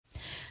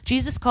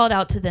Jesus called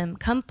out to them,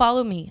 "Come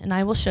follow me, and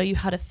I will show you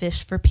how to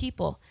fish for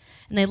people."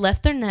 And they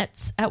left their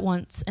nets at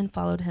once and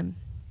followed him.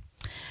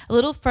 A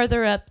little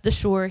further up the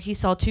shore, he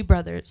saw two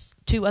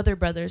other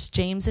brothers,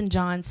 James and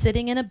John,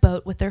 sitting in a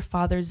boat with their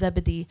father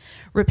Zebedee,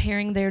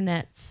 repairing their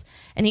nets.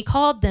 And he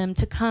called them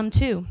to come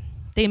too.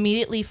 They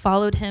immediately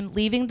followed him,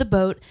 leaving the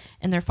boat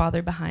and their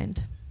father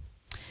behind.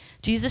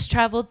 Jesus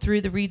traveled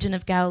through the region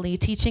of Galilee,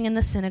 teaching in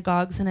the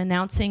synagogues and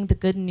announcing the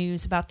good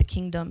news about the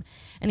kingdom.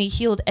 And he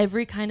healed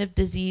every kind of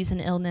disease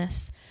and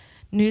illness.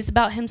 News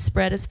about him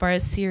spread as far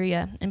as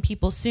Syria, and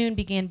people soon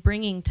began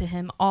bringing to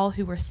him all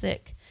who were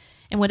sick.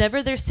 And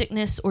whatever their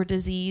sickness or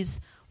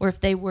disease, or if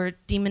they were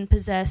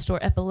demon-possessed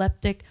or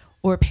epileptic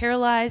or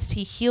paralyzed,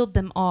 he healed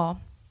them all.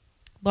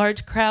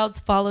 Large crowds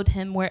followed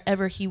him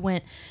wherever he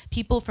went,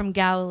 people from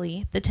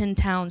Galilee, the 10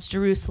 towns,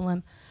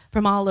 Jerusalem,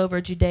 from all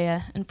over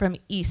Judea, and from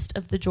east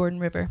of the Jordan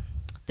River.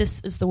 This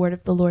is the word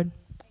of the Lord.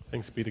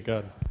 Thanks be to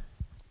God.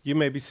 You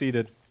may be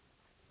seated.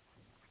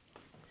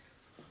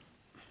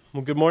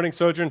 Well, good morning,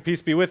 Sojourn.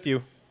 Peace be with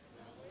you.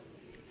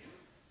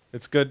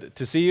 It's good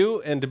to see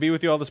you and to be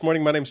with you all this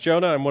morning. My name's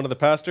Jonah. I'm one of the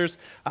pastors.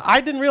 I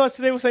didn't realize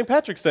today was St.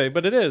 Patrick's Day,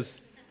 but it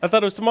is. I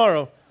thought it was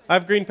tomorrow. I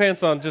have green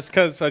pants on just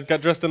because I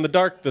got dressed in the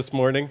dark this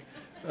morning.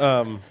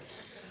 I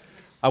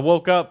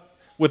woke up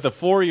with a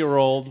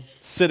 4-year-old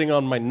sitting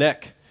on my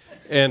neck,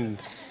 and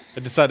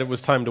I decided it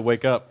was time to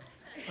wake up.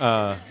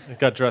 I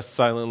got dressed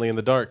silently in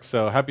the dark.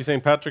 So happy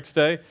St. Patrick's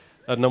Day.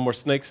 No more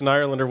snakes in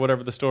Ireland or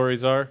whatever the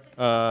stories are.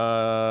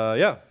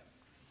 Yeah.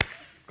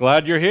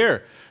 Glad you're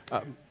here.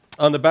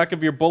 On the back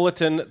of your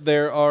bulletin,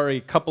 there are a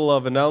couple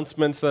of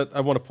announcements that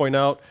I want to point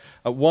out.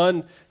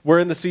 One, we're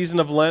in the season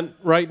of Lent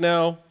right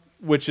now,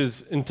 which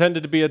is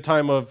intended to be a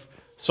time of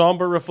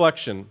somber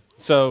reflection.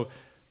 So,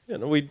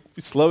 we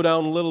slow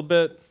down a little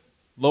bit,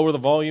 lower the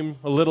volume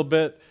a little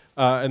bit,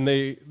 and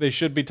they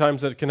should be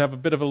times that can have a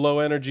bit of a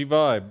low-energy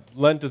vibe.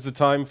 Lent is a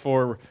time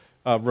for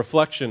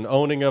reflection,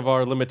 owning of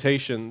our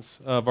limitations,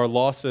 of our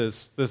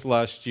losses this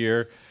last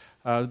year,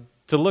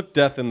 to look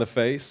death in the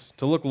face,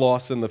 to look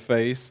loss in the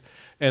face,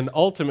 and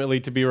ultimately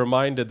to be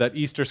reminded that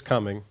Easter's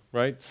coming,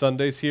 right?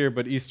 Sunday's here,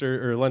 but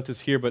Lent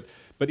is here, but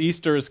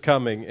Easter is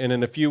coming. And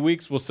in a few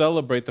weeks, we'll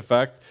celebrate the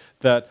fact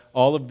that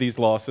all of these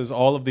losses,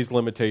 all of these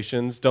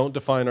limitations don't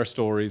define our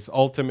stories.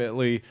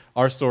 Ultimately,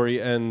 our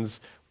story ends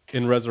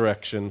in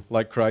resurrection,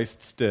 like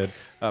Christ's did.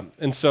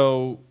 And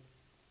so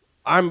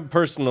I'm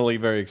personally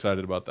very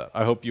excited about that.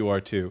 I hope you are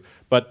too.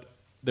 But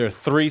there are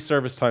 3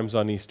 service times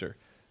on Easter.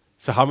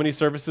 So how many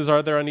services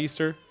are there on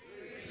Easter?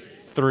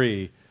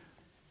 3.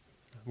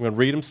 I'm going to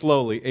read them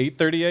slowly.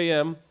 8:30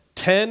 a.m.,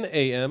 10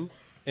 a.m.,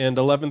 and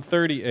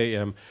 11:30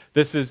 a.m.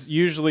 This is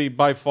usually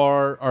by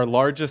far our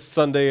largest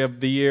Sunday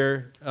of the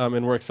year,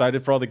 and we're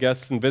excited for all the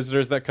guests and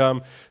visitors that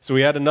come. So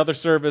we had another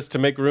service to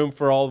make room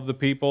for all of the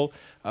people.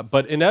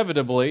 But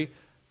inevitably,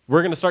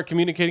 we're going to start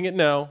communicating it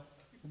now,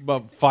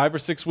 about 5 or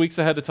 6 weeks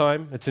ahead of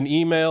time. It's in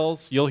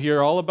emails. You'll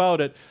hear all about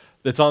it.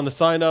 It's on the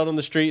sign out on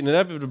the street, and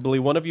inevitably,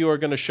 one of you are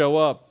going to show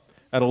up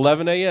at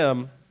 11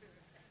 a.m.,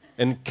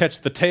 and catch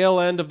the tail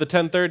end of the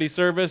 10:30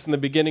 service and the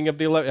beginning of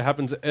the 11. It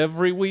happens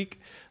every week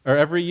or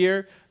every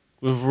year.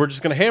 We're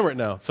just going to hammer it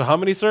now. So how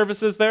many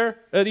services there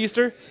at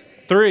Easter?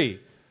 3.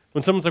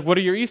 When someone's like, what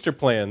are your Easter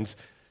plans?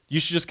 You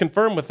should just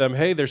confirm with them,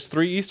 hey, there's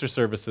 3 Easter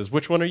services.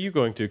 Which one are you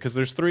going to? Because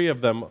there's 3 of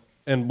them,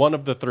 and one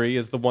of the 3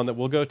 is the one that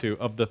we'll go to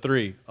of the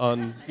 3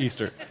 on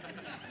Easter.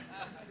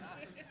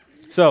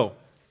 So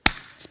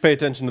just pay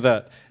attention to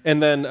that.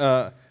 And then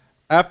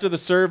after the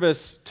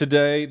service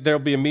today, there'll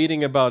be a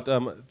meeting about,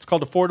 it's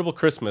called Affordable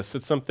Christmas.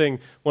 It's something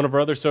one of our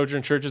other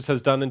Sojourn churches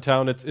has done in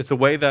town. It's a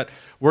way that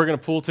we're going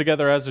to pool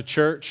together as a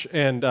church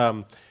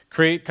and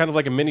create kind of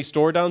like a mini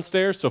store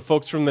downstairs so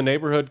folks from the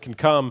neighborhood can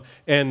come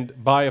and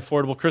buy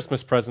affordable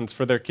Christmas presents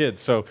for their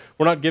kids. So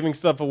we're not giving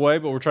stuff away,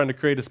 but we're trying to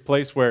create a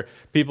place where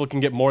people can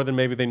get more than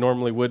maybe they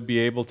normally would be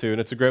able to.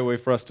 And it's a great way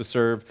for us to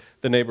serve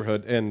the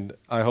neighborhood, and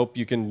I hope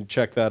you can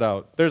check that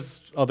out. There's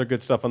other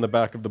good stuff on the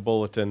back of the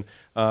bulletin.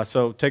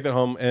 So take that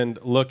home and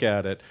look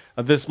at it.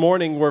 This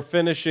morning, we're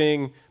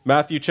finishing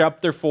Matthew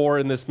chapter 4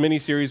 in this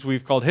mini-series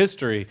we've called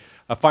History,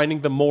 Finding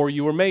the More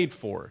You Were Made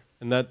For.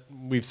 And that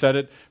we've said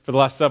it for the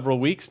last several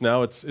weeks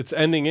now. It's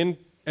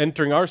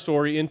entering our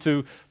story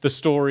into the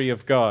story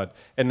of God.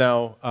 And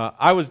now,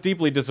 I was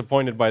deeply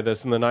disappointed by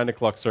this in the 9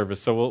 o'clock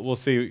service, so we'll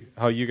see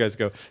how you guys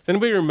go. Does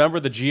anybody remember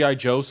the G.I.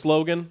 Joe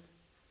slogan?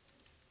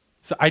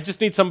 So I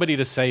just need somebody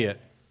to say it.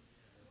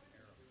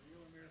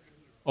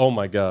 Oh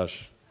my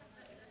gosh.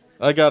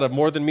 I got a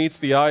More Than Meets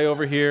the Eye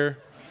over here.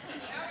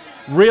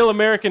 Real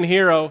American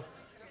hero.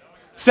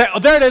 Say, oh,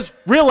 there it is,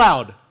 real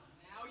loud.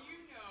 Now you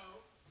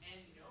know,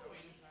 and knowing.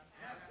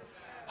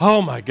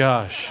 Oh my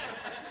gosh.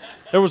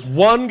 There was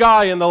one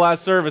guy in the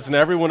last service, and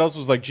everyone else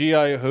was like,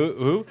 G.I.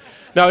 who?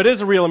 Now, it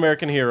is a real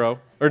American hero.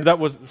 Or that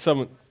was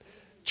some...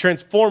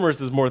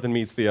 Transformers is More Than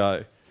Meets the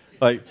Eye.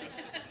 Like,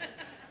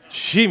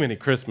 Jiminy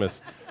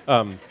Christmas.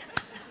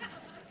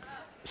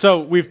 So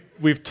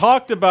we've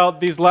talked about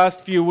these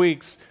last few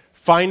weeks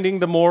finding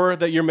the more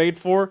that you're made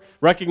for,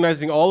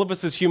 recognizing all of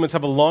us as humans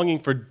have a longing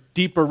for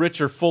deeper,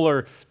 richer,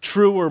 fuller,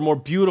 truer, more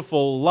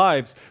beautiful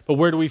lives. But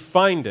where do we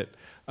find it?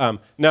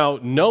 Now,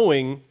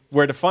 knowing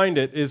where to find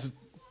it is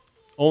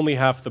only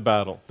half the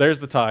battle. There's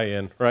the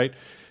tie-in, right?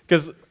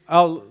 Because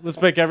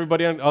let's make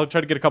everybody, I'll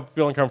try to get a couple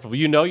people uncomfortable.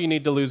 You know you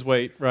need to lose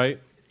weight,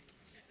 right?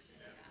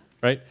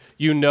 Right?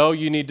 You know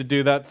you need to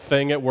do that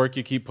thing at work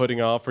you keep putting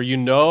off, or you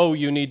know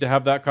you need to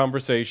have that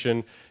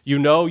conversation. You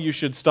know you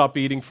should stop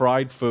eating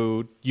fried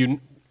food.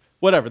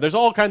 Whatever. There's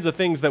all kinds of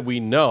things that we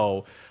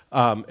know,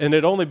 and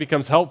it only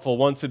becomes helpful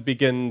once it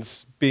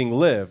begins being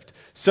lived.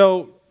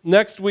 So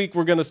next week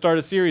we're going to start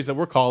a series that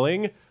we're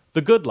calling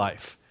The Good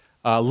Life,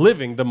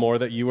 living the more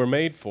that you were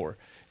made for.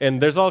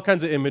 And there's all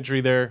kinds of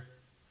imagery there.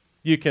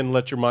 You can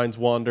let your minds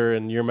wander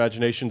and your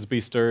imaginations be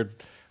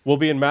stirred. We'll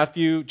be in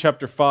Matthew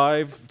chapter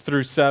 5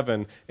 through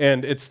 7,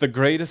 and it's the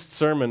greatest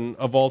sermon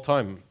of all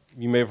time.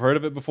 You may have heard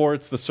of it before.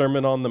 It's the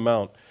Sermon on the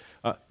Mount.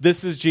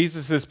 This is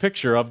Jesus'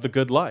 picture of the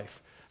good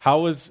life.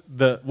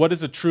 What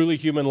is a truly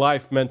human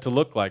life meant to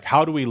look like?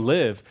 How do we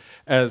live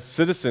as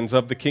citizens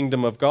of the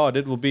kingdom of God?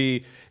 It will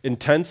be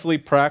intensely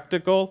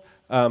practical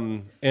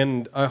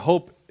and I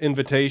hope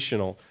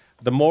invitational.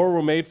 The more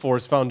we're made for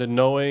is found in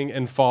knowing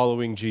and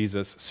following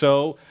Jesus.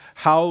 So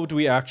how do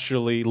we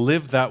actually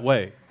live that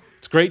way?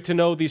 It's great to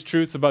know these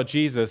truths about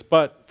Jesus,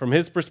 but from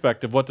his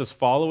perspective, what does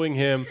following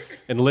him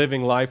and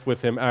living life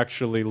with him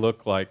actually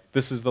look like?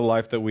 This is the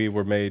life that we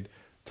were made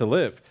to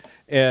live.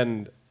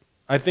 And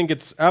I think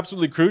it's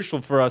absolutely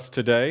crucial for us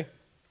today.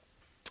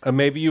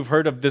 Maybe you've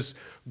heard of this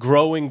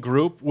growing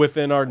group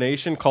within our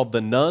nation called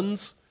the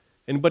nuns.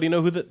 Anybody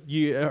know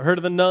you heard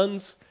of the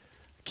nuns?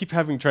 I keep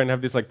trying to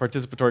have this like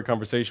participatory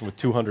conversation with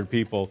 200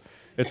 people.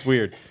 It's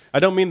weird. I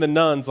don't mean the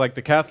nuns like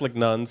the Catholic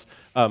nuns.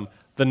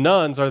 The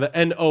nuns are the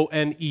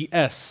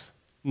N-O-N-E-S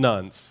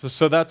nuns.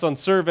 So that's on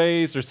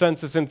surveys or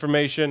census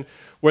information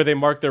where they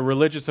mark their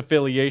religious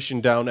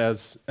affiliation down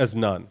as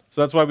nun.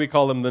 So that's why we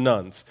call them the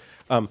nuns.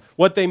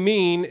 What they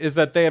mean is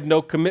that they have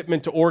no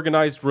commitment to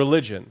organized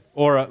religion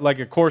or like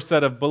a core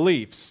set of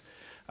beliefs.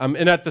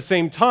 And at the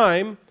same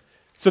time,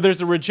 so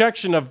there's a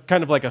rejection of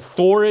kind of like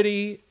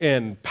authority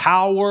and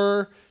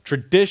power,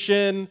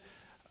 tradition.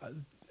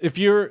 If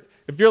you're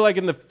like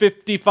in the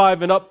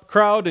 55 and up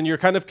crowd and you're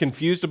kind of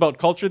confused about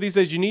culture these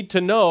days, you need to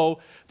know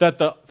that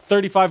the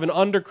 35 and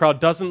under crowd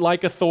doesn't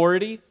like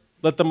authority.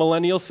 Let the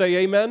millennials say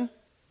amen.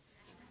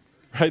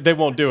 Right? They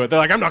won't do it. They're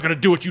like, I'm not going to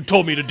do what you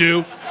told me to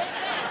do.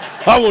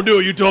 I won't do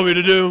what you told me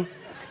to do.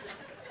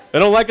 They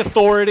don't like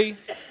authority.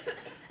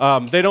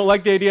 They don't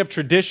like the idea of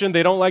tradition.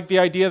 They don't like the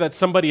idea that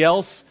somebody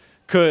else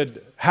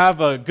could have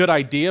a good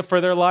idea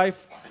for their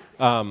life.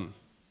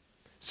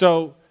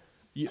 So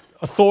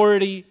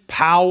authority,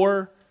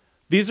 power,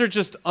 these are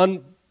just,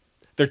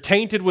 they're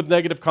tainted with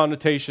negative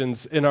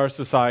connotations in our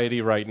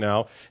society right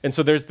now. And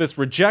so there's this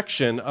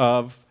rejection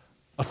of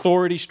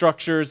authority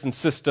structures and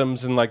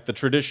systems and like the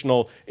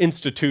traditional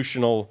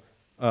institutional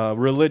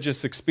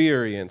religious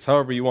experience,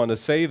 however you want to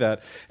say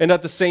that. And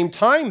at the same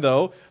time,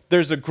 though,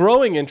 there's a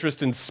growing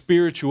interest in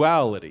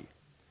spirituality.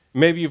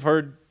 Maybe you've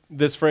heard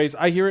this phrase.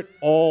 I hear it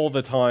all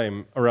the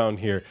time around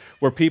here,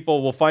 where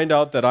people will find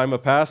out that I'm a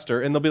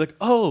pastor, and they'll be like,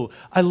 oh,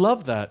 I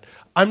love that.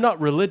 I'm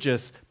not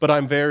religious, but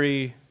I'm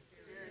very...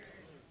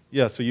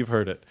 Yeah, so you've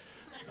heard it.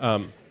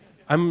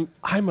 I'm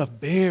a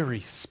very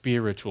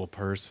spiritual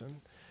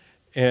person.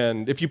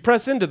 And if you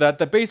press into that,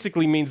 that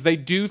basically means they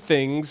do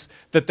things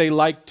that they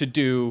like to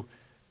do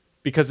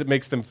because it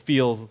makes them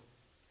feel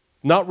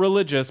not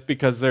religious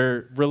because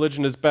their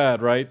religion is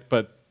bad, right?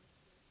 But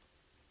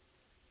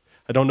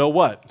I don't know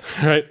what,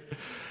 right?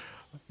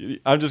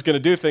 I'm just going to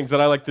do things that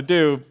I like to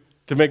do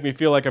to make me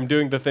feel like I'm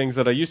doing the things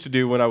that I used to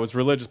do when I was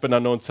religious, but now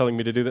no one's telling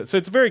me to do that. So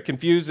it's a very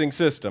confusing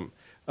system.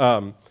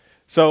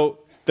 So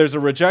there's a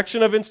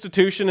rejection of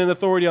institution and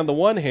authority on the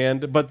one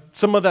hand, but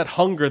some of that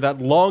hunger, that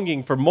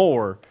longing for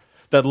more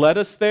that led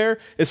us there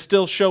is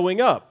still showing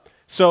up.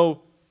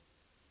 So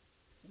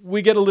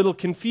we get a little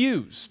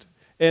confused.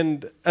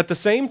 And at the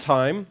same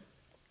time,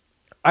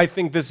 I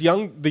think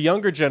the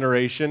younger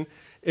generation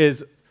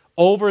is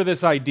over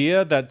this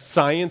idea that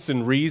science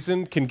and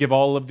reason can give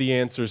all of the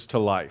answers to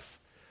life.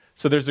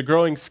 So there's a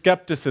growing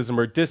skepticism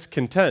or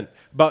discontent.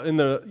 But in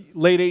the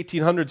late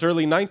 1800s,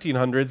 early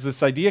 1900s,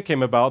 this idea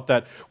came about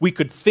that we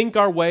could think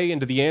our way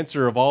into the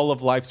answer of all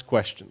of life's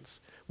questions.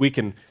 We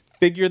can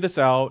figure this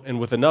out, and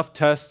with enough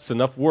tests,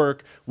 enough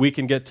work, we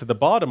can get to the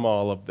bottom of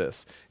all of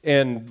this.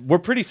 And we're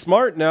pretty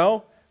smart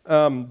now,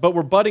 but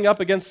we're butting up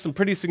against some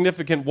pretty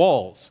significant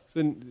walls.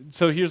 And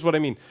so here's what I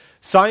mean.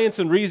 Science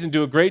and reason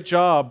do a great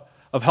job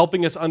of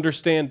helping us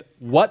understand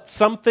what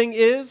something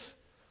is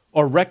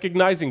or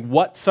recognizing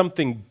what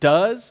something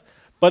does,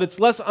 but it's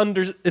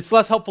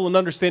less helpful in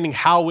understanding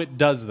how it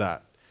does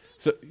that.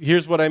 So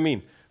here's what I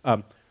mean.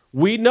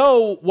 We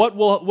know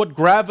what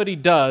gravity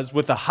does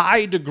with a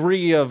high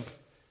degree of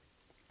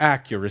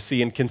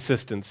accuracy and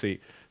consistency.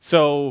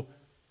 So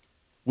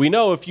We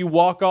know if you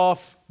walk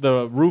off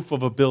the roof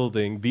of a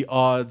building, the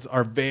odds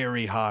are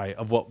very high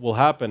of what will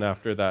happen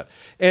after that.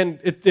 And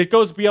it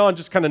goes beyond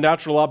just kind of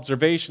natural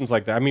observations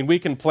like that. I mean, we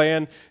can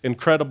plan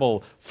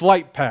incredible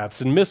flight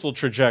paths and missile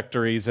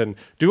trajectories and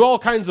do all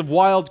kinds of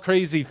wild,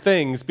 crazy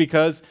things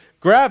because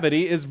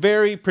gravity is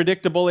very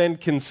predictable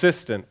and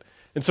consistent.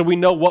 And so we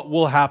know what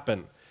will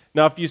happen.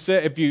 Now, if you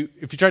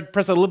try to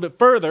press it a little bit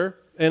further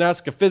and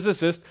ask a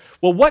physicist,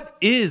 well, what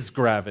is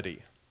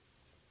gravity?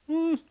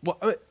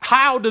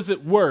 How does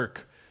it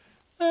work?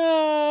 We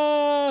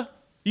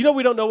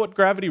don't know what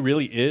gravity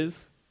really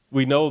is.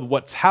 We know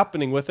what's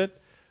happening with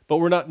it, but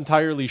we're not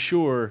entirely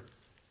sure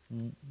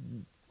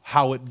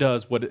how it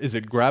does. What is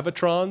it,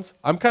 gravitrons?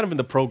 I'm kind of in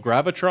the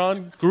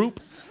pro-gravitron group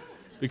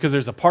because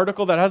there's a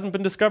particle that hasn't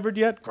been discovered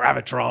yet.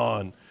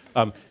 Gravitron.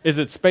 Is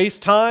it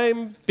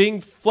space-time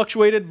being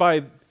fluctuated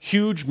by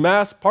huge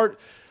mass part?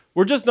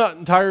 We're just not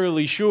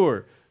entirely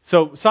sure.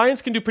 So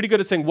science can do pretty good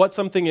at saying what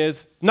something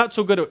is, not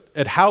so good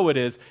at how it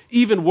is,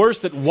 even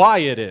worse at why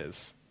it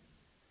is.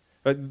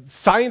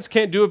 Science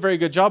can't do a very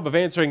good job of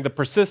answering the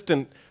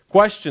persistent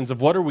questions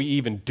of what are we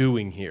even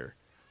doing here?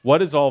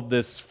 What is all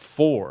this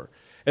for?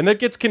 And that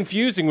gets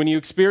confusing when you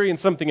experience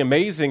something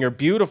amazing or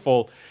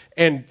beautiful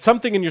and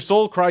something in your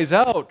soul cries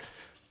out,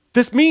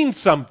 this means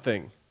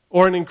something,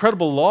 or an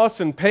incredible loss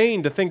and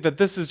pain to think that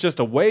this is just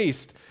a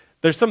waste.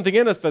 There's something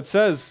in us that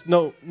says,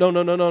 no,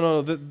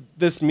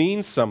 this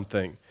means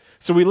something.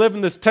 So we live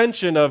in this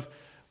tension of,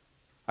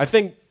 I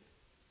think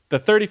the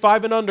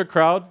 35 and under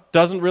crowd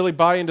doesn't really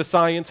buy into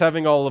science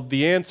having all of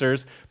the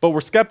answers, but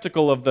we're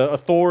skeptical of the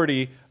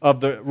authority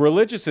of the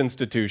religious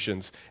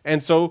institutions.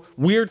 And so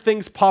weird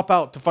things pop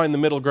out to find the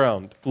middle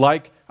ground,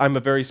 like I'm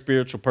a very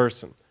spiritual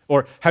person.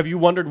 Or have you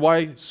wondered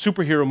why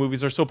superhero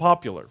movies are so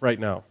popular right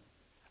now?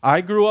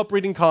 I grew up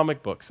reading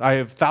comic books. I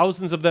have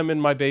thousands of them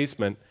in my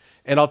basement.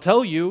 And I'll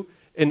tell you,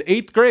 in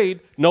 8th grade,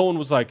 no one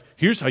was like,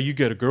 here's how you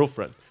get a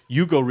girlfriend.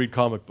 You go read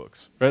comic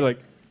books, right? Like,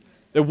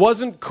 it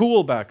wasn't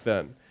cool back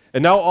then.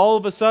 And now all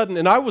of a sudden,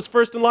 and I was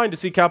first in line to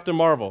see Captain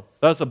Marvel.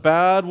 That's a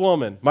bad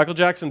woman. Michael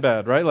Jackson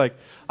bad, right? Like,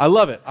 I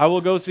love it. I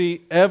will go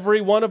see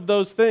every one of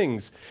those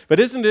things.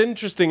 But isn't it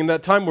interesting in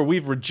that time where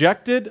we've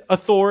rejected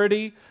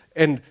authority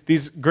and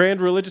these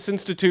grand religious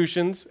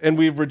institutions, and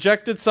we've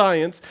rejected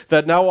science,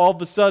 that now all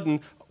of a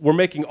sudden we're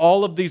making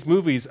all of these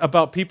movies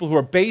about people who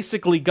are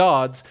basically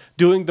gods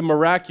doing the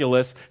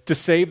miraculous to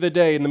save the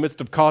day in the midst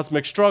of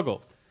cosmic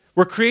struggle.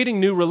 We're creating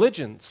new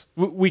religions.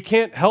 We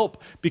can't help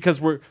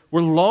because we're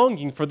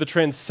longing for the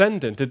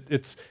transcendent.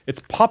 It's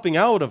popping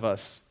out of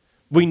us.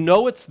 We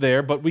know it's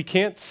there, but we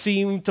can't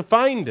seem to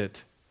find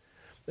it.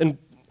 And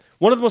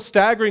one of the most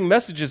staggering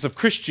messages of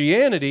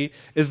Christianity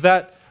is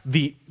that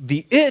the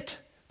it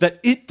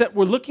that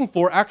we're looking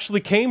for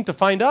actually came to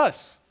find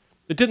us.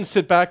 It didn't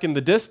sit back in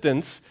the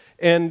distance.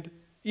 And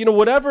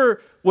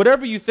whatever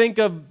you think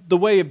of the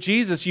way of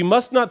Jesus, you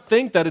must not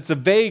think that it's a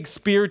vague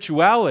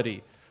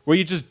spirituality where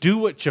you just do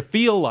what you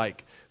feel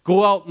like,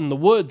 go out in the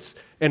woods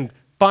and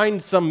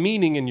find some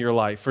meaning in your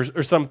life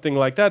or something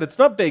like that. It's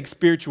not vague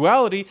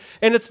spirituality,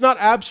 and it's not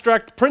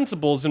abstract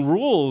principles and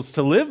rules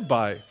to live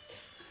by.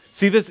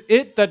 See, this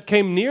it that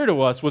came near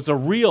to us was a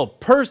real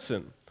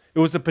person. It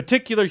was a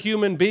particular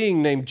human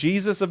being named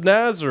Jesus of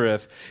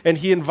Nazareth, and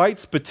he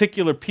invites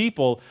particular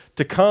people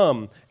to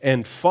come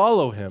and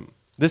follow him.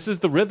 This is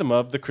the rhythm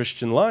of the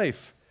Christian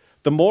life.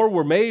 The more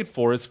we're made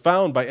for is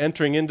found by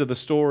entering into the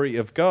story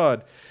of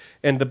God.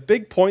 And the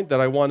big point that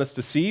I want us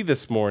to see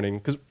this morning,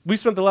 because we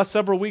spent the last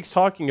several weeks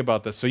talking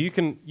about this, so you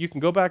can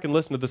go back and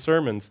listen to the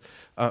sermons.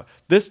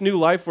 This new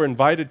life we're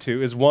invited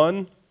to is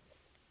one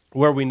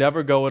where we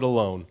never go it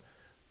alone.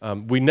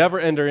 We never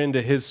enter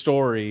into his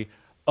story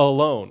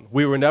alone.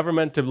 We were never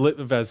meant to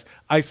live as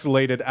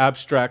isolated,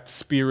 abstract,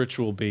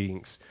 spiritual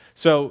beings.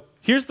 So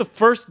here's the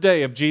first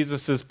day of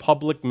Jesus'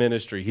 public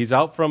ministry. He's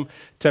out from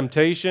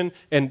temptation,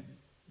 and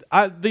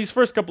these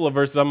first couple of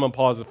verses, I'm going to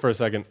pause it for a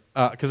second,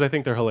 because I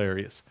think they're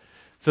hilarious.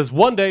 It says,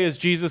 one day as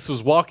Jesus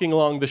was walking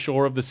along the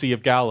shore of the Sea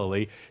of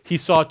Galilee, he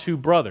saw two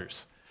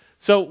brothers.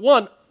 So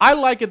one, I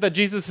like it that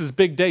Jesus'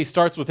 big day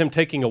starts with him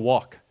taking a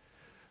walk,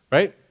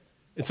 right?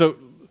 And so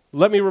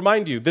let me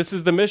remind you, this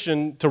is the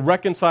mission to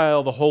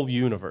reconcile the whole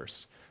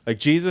universe. Like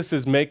Jesus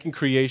is making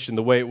creation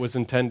the way it was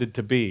intended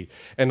to be.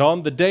 And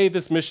on the day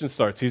this mission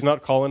starts, he's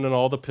not calling in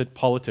all the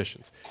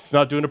politicians. He's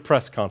not doing a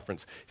press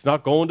conference. He's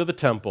not going to the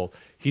temple.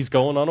 He's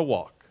going on a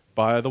walk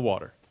by the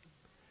water.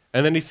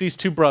 And then he sees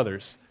two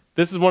brothers.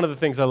 This is one of the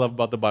things I love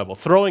about the Bible,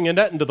 throwing a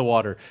net into the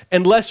water.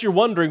 Unless you're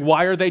wondering,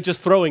 why are they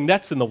just throwing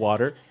nets in the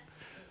water?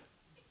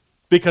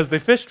 Because they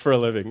fished for a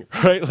living,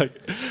 right? Like,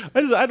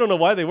 I don't know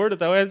why they word it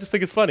that way. I just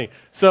think it's funny.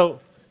 So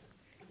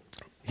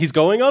he's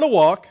going on a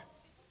walk,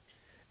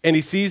 and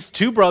he sees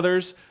two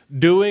brothers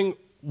doing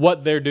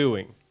what they're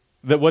doing,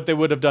 what they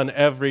would have done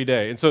every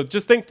day. And so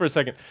just think for a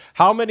second.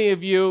 How many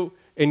of you,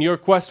 in your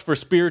quest for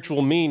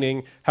spiritual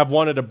meaning, have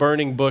wanted a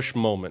burning bush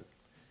moment?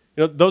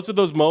 Those are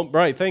those moments,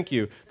 right, thank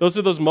you. Those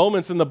are those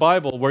moments in the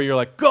Bible where you're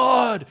like,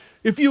 God,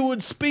 if you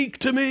would speak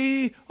to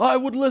me, I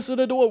would listen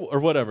to, or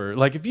whatever.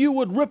 Like, if you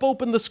would rip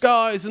open the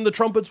skies and the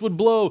trumpets would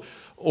blow,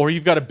 or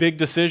you've got a big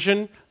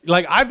decision.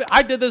 Like,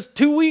 I did this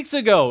 2 weeks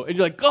ago, and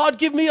you're like, God,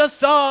 give me a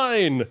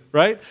sign,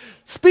 right?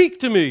 Speak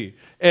to me.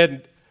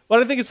 And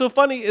what I think is so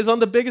funny is on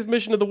the biggest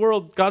mission of the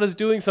world, God is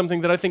doing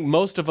something that I think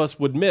most of us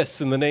would miss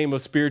in the name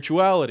of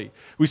spirituality.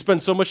 We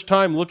spend so much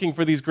time looking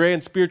for these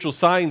grand spiritual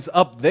signs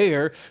up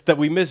there that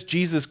we miss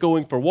Jesus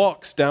going for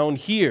walks down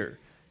here.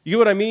 You get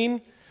what I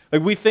mean?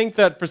 Like, we think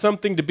that for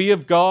something to be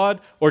of God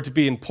or to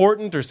be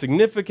important or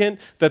significant,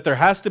 that there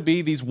has to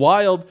be these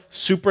wild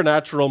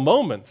supernatural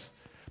moments.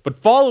 But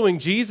following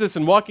Jesus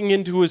and walking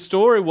into his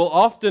story will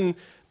often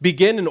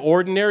begin in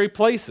ordinary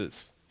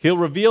places. He'll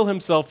reveal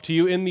himself to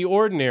you in the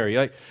ordinary.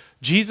 Like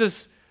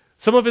Jesus,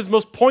 some of his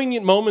most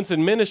poignant moments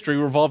in ministry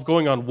revolve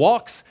going on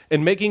walks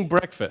and making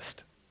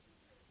breakfast.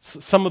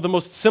 Some of the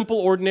most simple,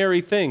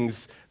 ordinary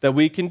things that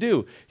we can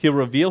do. He'll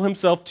reveal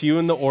himself to you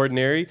in the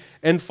ordinary,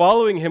 and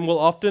following him will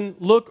often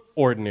look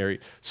ordinary.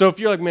 So if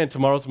you're like, man,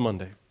 tomorrow's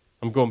Monday,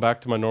 I'm going back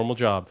to my normal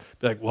job.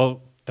 Be like,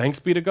 well, thanks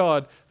be to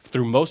God,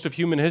 through most of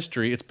human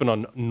history, it's been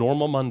on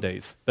normal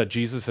Mondays that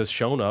Jesus has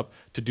shown up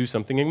to do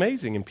something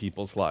amazing in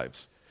people's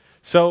lives.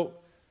 So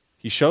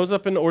he shows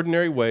up in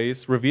ordinary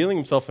ways, revealing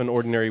himself in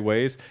ordinary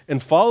ways,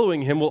 and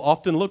following him will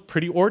often look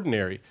pretty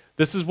ordinary.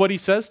 This is what he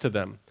says to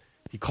them.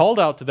 He called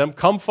out to them,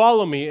 come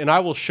follow me, and I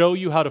will show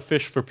you how to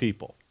fish for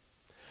people.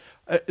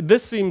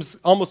 This seems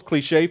almost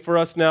cliche for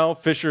us now,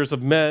 fishers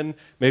of men.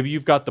 Maybe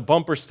you've got the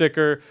bumper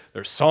sticker,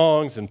 there's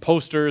songs and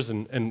posters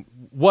and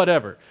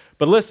whatever.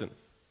 But listen,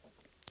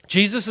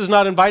 Jesus is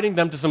not inviting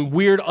them to some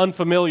weird,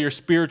 unfamiliar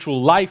spiritual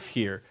life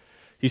here.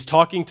 He's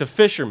talking to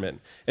fishermen.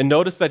 And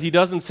notice that he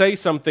doesn't say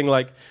something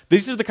like,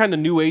 these are the kind of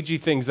new agey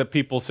things that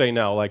people say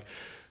now, like,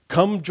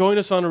 come join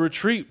us on a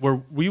retreat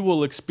where we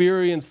will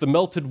experience the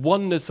melted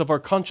oneness of our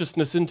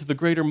consciousness into the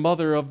greater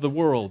mother of the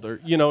world. Or,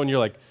 and you're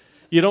like,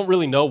 you don't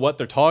really know what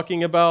they're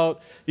talking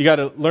about. You got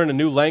to learn a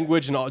new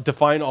language and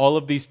define all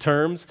of these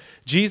terms.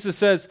 Jesus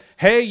says,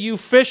 hey, you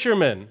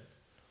fishermen,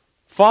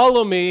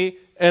 follow me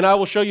and I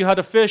will show you how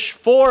to fish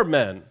for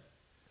men.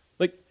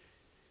 Like,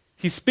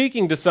 he's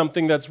speaking to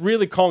something that's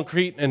really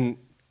concrete and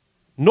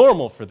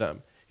normal for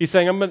them. He's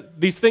saying,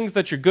 these things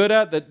that you're good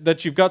at,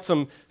 that you've got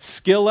some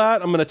skill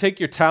at, I'm going to take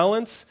your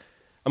talents,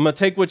 I'm going to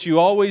take what you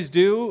always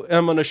do, and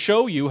I'm going to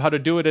show you how to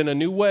do it in a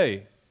new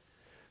way.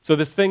 So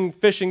this thing,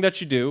 fishing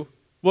that you do,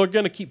 we're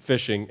going to keep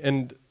fishing,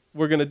 and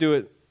we're going to do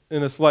it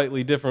in a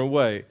slightly different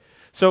way.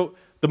 So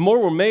the more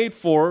we're made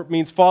for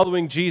means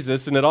following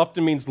Jesus, and it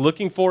often means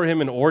looking for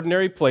him in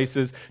ordinary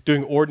places,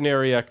 doing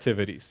ordinary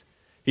activities.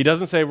 He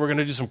doesn't say we're going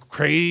to do some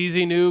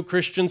crazy new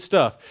Christian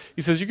stuff.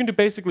 He says you can do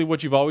basically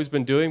what you've always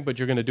been doing, but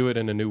you're going to do it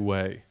in a new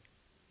way.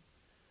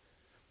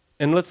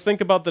 And let's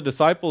think about the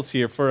disciples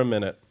here for a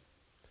minute.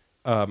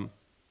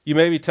 You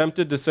may be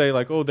tempted to say,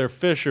 like, oh, they're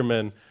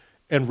fishermen,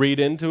 and read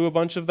into a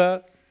bunch of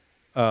that.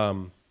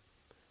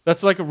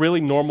 That's like a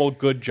really normal,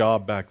 good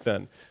job back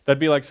then. That'd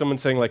be like someone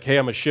saying, like, hey,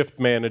 I'm a shift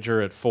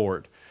manager at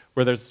Ford,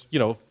 where there's,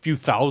 a few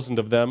thousand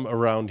of them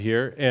around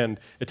here, and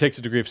it takes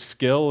a degree of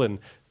skill and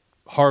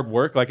hard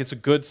work. Like, it's a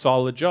good,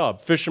 solid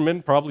job.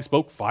 Fishermen probably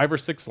spoke 5 or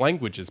 6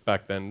 languages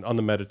back then on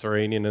the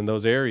Mediterranean in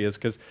those areas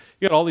because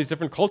you had all these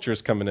different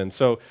cultures coming in.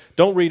 So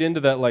don't read into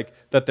that like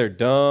that they're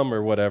dumb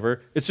or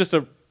whatever. It's just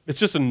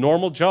a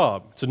normal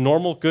job. It's a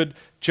normal, good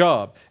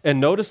job. And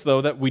notice,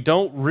 though, that we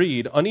don't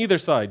read on either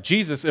side,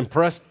 Jesus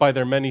impressed by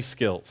their many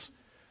skills,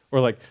 or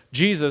like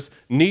Jesus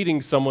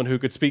needing someone who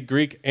could speak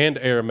Greek and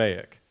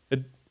Aramaic.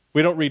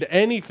 We don't read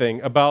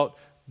anything about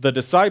the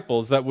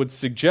disciples that would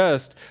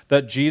suggest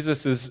that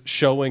Jesus is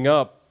showing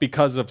up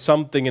because of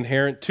something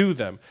inherent to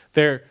them.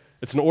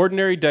 It's an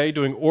ordinary day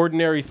doing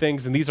ordinary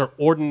things, and these are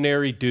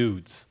ordinary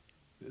dudes.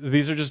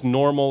 These are just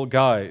normal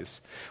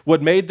guys.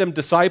 What made them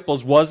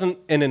disciples wasn't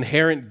an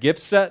inherent gift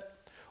set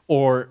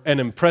or an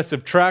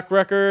impressive track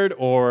record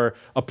or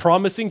a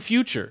promising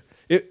future.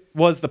 It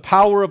was the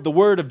power of the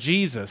word of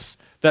Jesus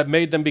that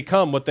made them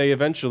become what they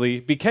eventually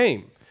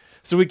became.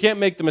 So we can't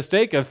make the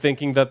mistake of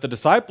thinking that the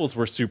disciples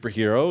were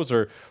superheroes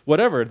or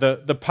whatever.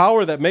 The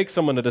power that makes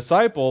someone a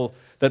disciple,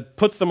 that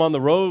puts them on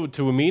the road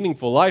to a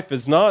meaningful life,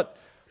 is not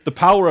the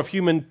power of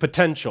human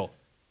potential.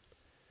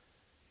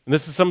 And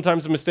this is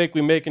sometimes a mistake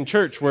we make in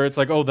church, where it's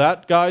like, oh,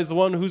 that guy's the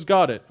one who's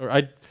got it.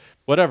 Or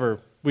whatever.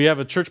 We have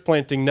a church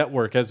planting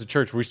network as a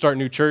church where we start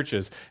new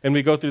churches, and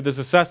we go through this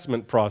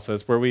assessment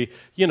process where we,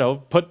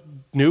 put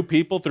new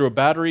people through a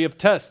battery of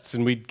tests,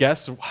 and we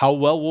guess how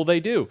well will they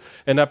do.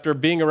 And after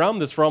being around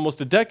this for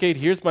almost a decade,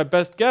 here's my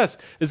best guess,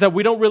 is that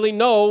we don't really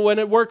know when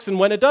it works and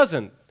when it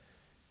doesn't.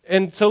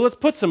 And so let's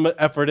put some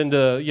effort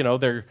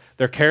into,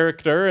 their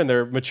character and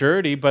their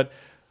maturity, but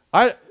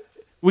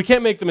we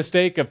can't make the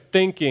mistake of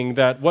thinking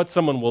that what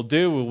someone will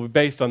do will be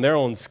based on their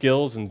own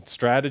skills and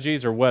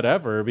strategies or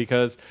whatever,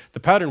 because the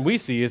pattern we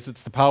see is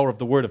it's the power of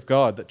the Word of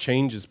God that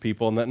changes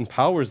people and that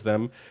empowers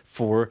them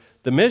for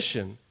the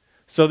mission.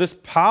 So this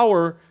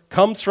power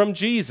comes from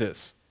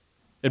Jesus.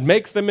 It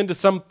makes them into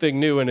something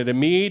new, and it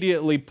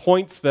immediately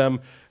points them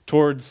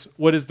towards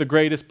what is the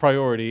greatest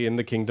priority in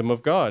the kingdom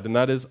of God, and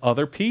that is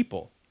other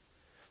people.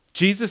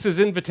 Jesus'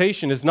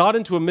 invitation is not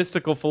into a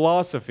mystical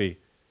philosophy.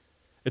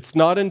 It's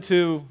not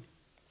into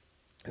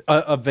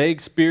a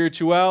vague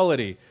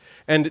spirituality,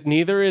 and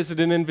neither is it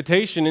an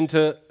invitation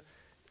into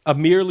a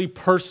merely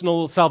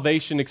personal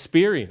salvation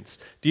experience.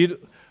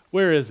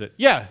 Where is it?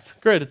 Yeah,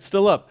 great, it's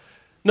still up.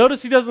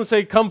 Notice he doesn't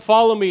say, "Come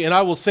follow me and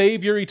I will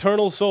save your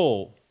eternal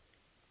soul."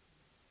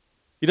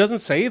 He doesn't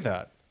say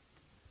that.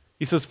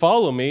 He says,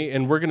 "Follow me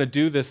and we're going to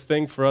do this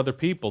thing for other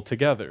people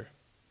together.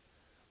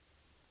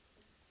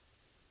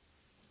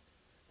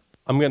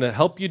 I'm going to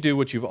help you do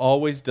what you've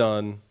always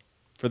done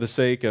for the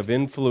sake of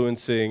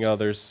influencing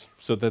others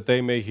so that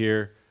they may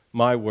hear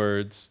my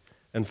words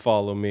and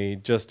follow me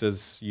just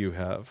as you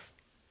have."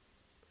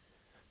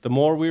 The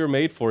more we are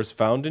made for is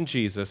found in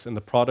Jesus, and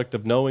the product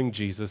of knowing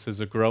Jesus is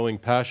a growing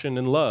passion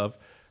and love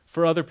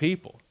for other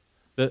people.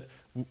 That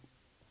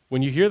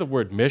when you hear the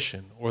word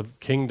mission or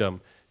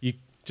kingdom, you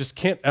just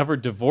can't ever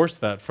divorce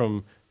that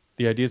from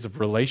the ideas of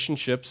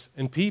relationships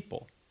and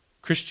people.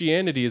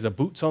 Christianity is a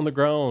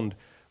boots-on-the-ground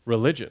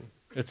religion.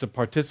 It's a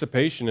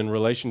participation in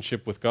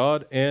relationship with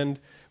God and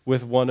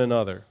with one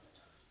another.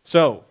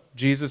 So,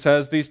 Jesus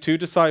has these two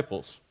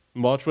disciples.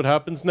 Watch what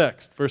happens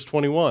next. Verse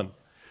 21.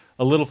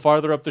 A little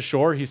farther up the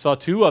shore, he saw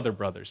two other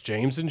brothers,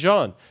 James and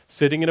John,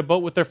 sitting in a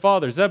boat with their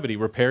father, Zebedee,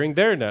 repairing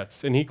their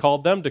nets, and he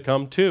called them to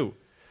come too.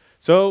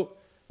 So,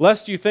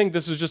 lest you think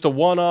this is just a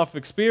one-off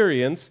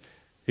experience,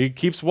 he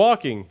keeps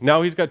walking.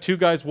 Now he's got two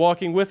guys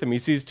walking with him. He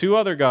sees two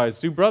other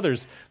guys, two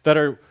brothers, that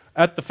are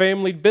at the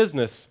family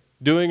business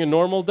doing a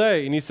normal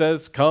day, and he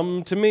says,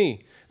 "Come to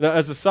me." Now,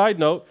 as a side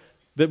note,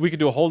 that we could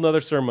do a whole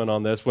nother sermon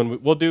on this.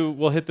 When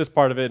we'll hit this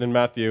part of it in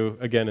Matthew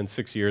again in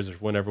 6 years or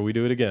whenever we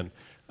do it again.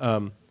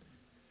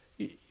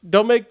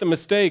 Don't make the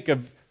mistake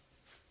of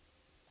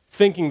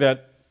thinking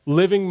that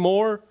living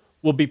more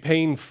will be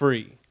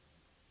pain-free.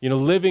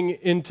 Living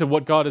into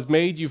what God has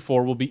made you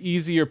for will be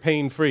easy or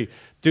pain-free.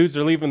 Dudes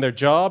are leaving their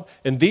job,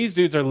 and these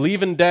dudes are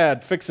leaving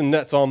dad fixing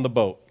nets on the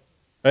boat.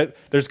 Right?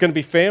 There's going to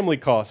be family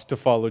costs to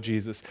follow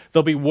Jesus.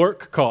 There'll be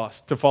work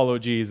costs to follow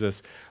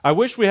Jesus. I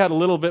wish we had a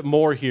little bit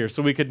more here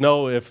so we could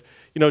know if,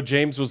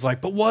 James was like,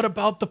 "But what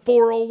about the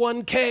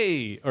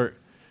 401k?" Or,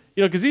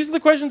 because these are the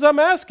questions I'm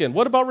asking.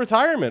 What about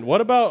retirement?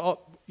 What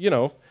about,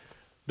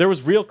 there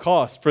was real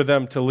cost for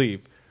them to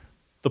leave.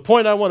 The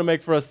point I want to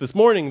make for us this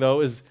morning,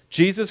 though, is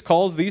Jesus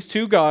calls these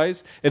two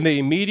guys, and they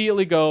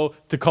immediately go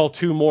to call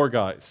two more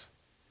guys.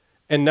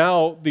 And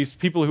now these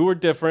people who are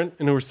different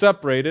and who are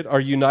separated are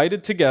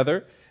united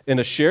together in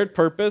a shared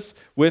purpose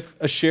with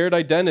a shared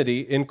identity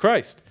in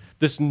Christ.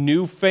 This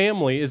new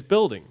family is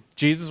building.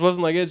 Jesus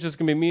wasn't like, "It's just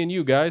going to be me and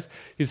you guys."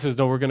 He says,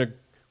 "No, we're going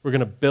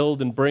to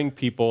build and bring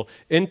people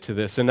into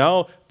this." And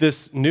now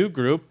this new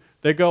group,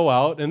 they go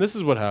out, and this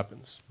is what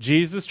happens.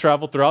 Jesus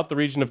traveled throughout the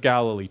region of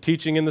Galilee,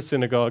 teaching in the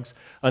synagogues,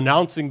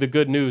 announcing the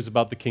good news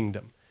about the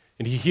kingdom.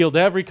 And he healed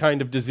every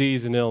kind of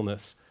disease and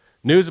illness.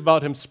 News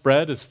about him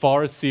spread as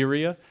far as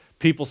Syria.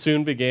 People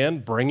soon began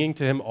bringing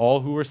to him all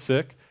who were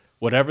sick,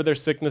 whatever their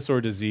sickness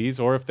or disease,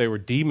 or if they were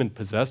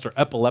demon-possessed or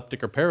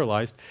epileptic or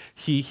paralyzed,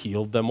 he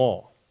healed them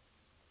all.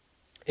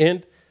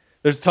 And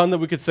there's a ton that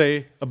we could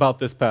say about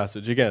this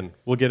passage. Again,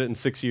 we'll get it in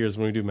 6 years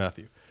when we do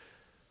Matthew.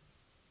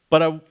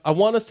 But I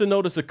want us to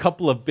notice a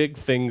couple of big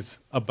things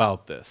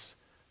about this.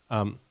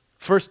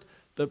 First,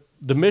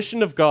 the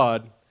mission of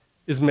God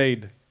is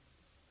made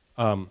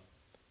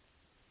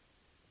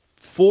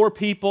for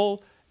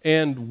people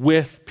and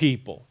with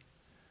people.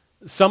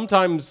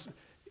 Sometimes,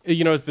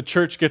 as the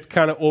church gets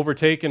kind of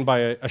overtaken by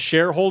a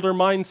shareholder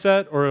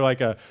mindset or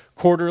like a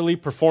quarterly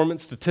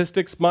performance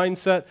statistics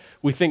mindset,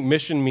 we think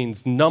mission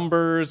means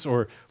numbers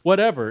or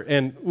whatever.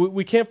 And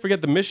we can't forget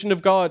the mission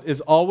of God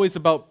is always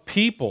about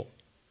people.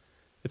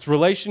 It's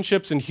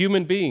relationships and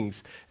human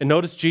beings. And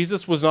notice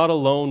Jesus was not a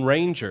lone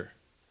ranger.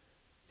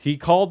 He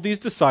called these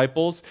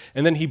disciples,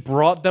 and then he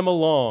brought them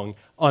along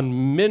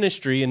on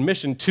ministry and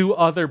mission to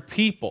other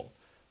people.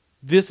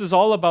 This is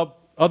all about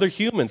other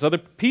humans, other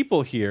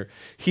people here.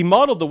 He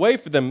modeled the way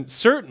for them,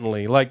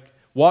 certainly, like,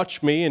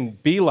 watch me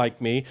and be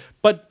like me.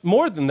 But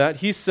more than that,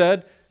 he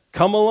said,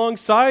 come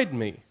alongside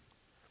me.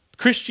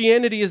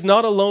 Christianity is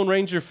not a Lone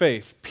Ranger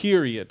faith,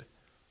 period.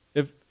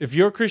 If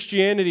your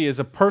Christianity is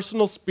a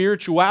personal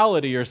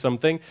spirituality or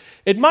something,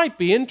 it might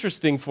be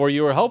interesting for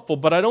you or helpful,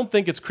 but I don't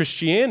think it's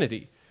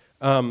Christianity.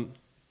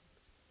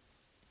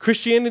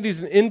 Christianity is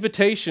an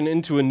invitation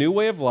into a new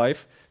way of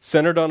life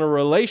centered on a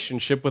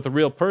relationship with a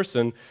real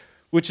person,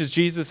 which is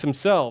Jesus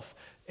himself.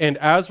 And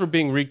as we're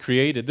being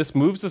recreated, this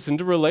moves us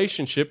into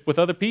relationship with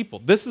other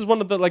people. This is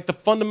one of the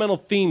fundamental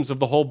themes of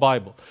the whole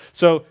Bible.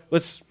 So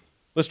let's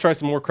try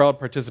some more crowd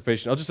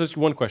participation. I'll just ask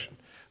you one question.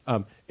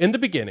 In the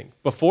beginning,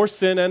 before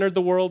sin entered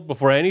the world,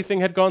 before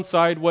anything had gone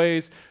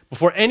sideways,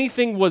 before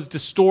anything was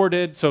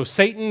distorted, so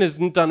Satan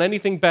hasn't done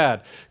anything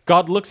bad,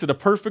 God looks at a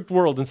perfect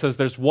world and says,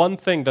 there's one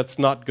thing that's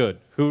not good.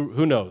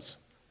 Who knows?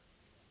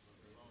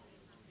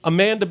 A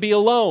man to be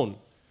alone.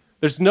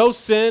 There's no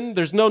sin,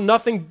 there's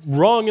nothing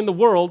wrong in the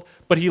world,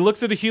 but he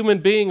looks at a human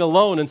being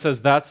alone and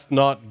says, that's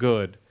not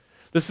good.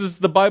 This is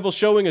the Bible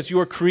showing us you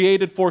are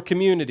created for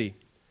community.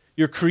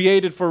 You're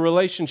created for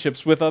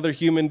relationships with other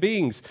human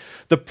beings.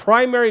 The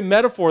primary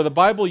metaphor the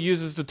Bible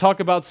uses to talk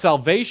about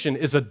salvation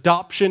is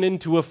adoption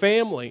into a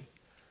family,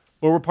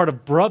 where we're part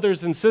of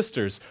brothers and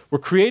sisters. We're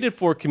created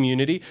for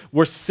community.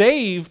 We're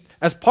saved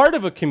as part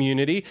of a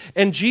community,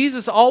 and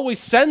Jesus always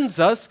sends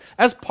us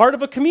as part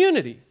of a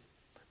community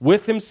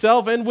with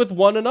himself and with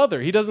one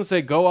another. He doesn't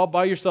say, go out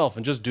by yourself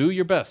and just do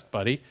your best,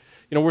 buddy.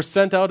 We're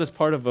sent out as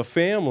part of a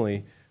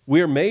family.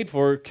 We are made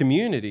for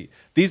community.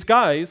 These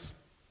guys,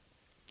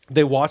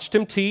 they watched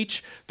him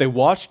teach. They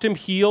watched him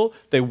heal.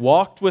 They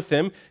walked with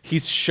him.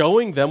 He's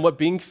showing them what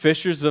being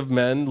fishers of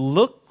men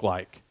look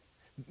like.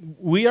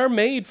 We are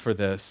made for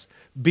this,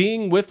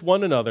 being with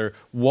one another,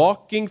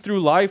 walking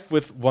through life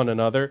with one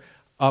another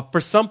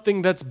for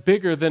something that's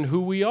bigger than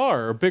who we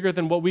are or bigger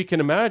than what we can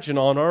imagine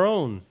on our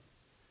own.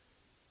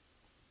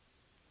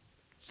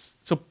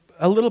 So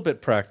a little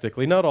bit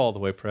practically, not all the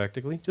way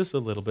practically, just a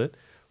little bit.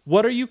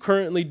 What are you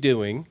currently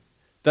doing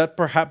that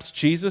perhaps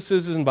Jesus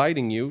is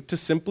inviting you to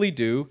simply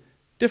do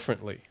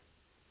differently?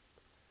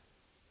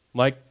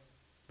 Like,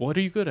 what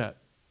are you good at?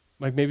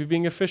 Like maybe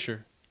being a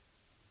fisher.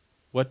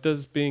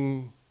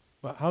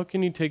 How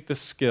can you take the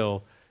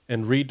skill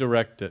and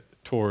redirect it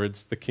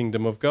towards the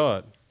kingdom of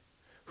God?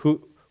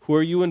 Who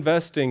are you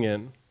investing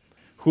in?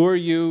 Who are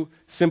you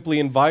simply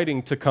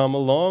inviting to come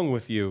along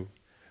with you?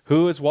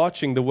 Who is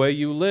watching the way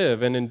you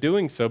live and in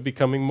doing so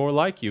becoming more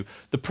like you?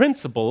 The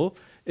principle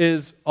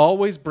is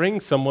always bring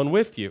someone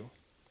with you.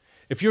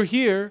 If you're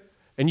here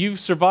and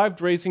you've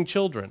survived raising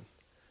children,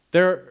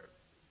 there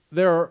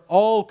are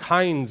all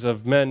kinds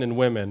of men and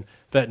women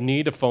that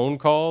need a phone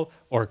call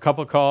or a cup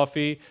of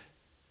coffee,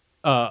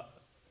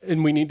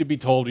 and we need to be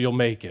told you'll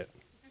make it.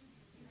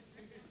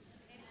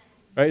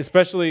 Right?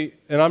 Especially,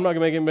 and I'm not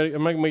going to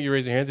make you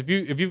raise your hands. If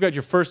you've got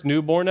your first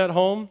newborn at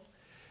home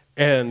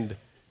and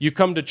you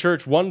come to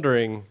church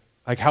wondering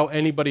like how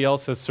anybody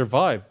else has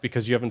survived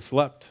because you haven't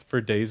slept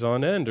for days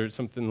on end or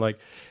something like.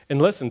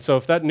 And listen, so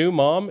if that new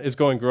mom is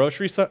going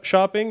grocery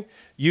shopping,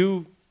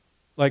 you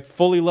like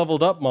fully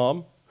leveled up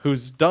mom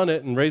who's done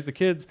it and raised the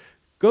kids,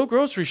 go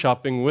grocery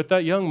shopping with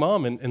that young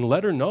mom and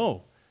let her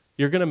know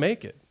you're going to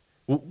make it.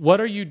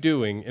 What are you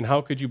doing and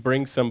how could you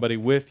bring somebody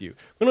with you?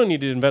 We don't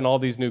need to invent all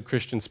these new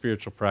Christian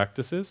spiritual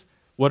practices.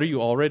 What are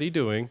you already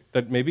doing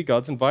that maybe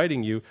God's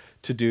inviting you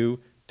to do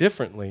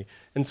differently?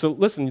 And so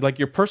listen, like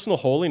your personal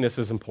holiness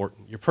is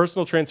important. Your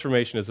personal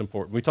transformation is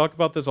important. We talk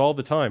about this all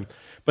the time,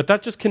 but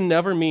that just can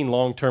never mean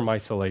long-term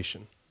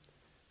isolation.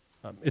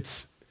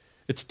 It's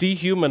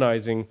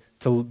dehumanizing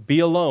to be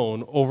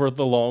alone over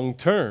the long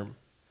term.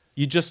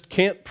 You just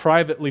can't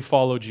privately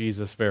follow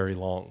Jesus very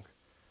long.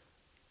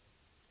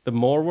 The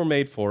more we're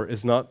made for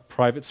is not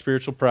private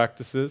spiritual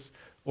practices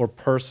or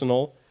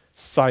personal,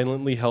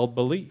 silently held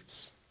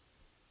beliefs.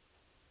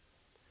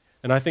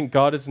 And I think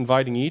God is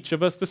inviting each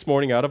of us this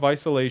morning out of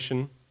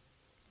isolation,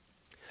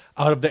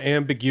 out of the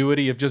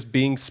ambiguity of just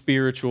being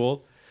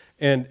spiritual,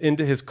 and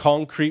into his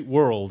concrete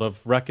world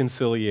of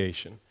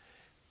reconciliation.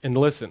 And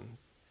listen,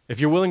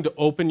 if you're willing to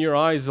open your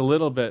eyes a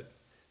little bit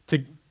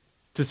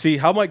to see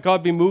how might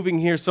God be moving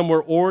here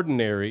somewhere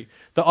ordinary,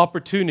 the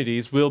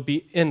opportunities will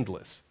be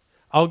endless.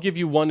 I'll give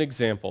you one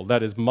example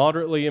that is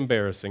moderately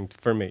embarrassing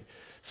for me.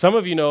 Some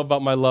of you know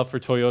about my love for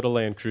Toyota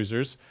Land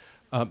Cruisers,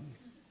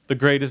 the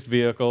greatest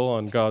vehicle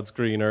on God's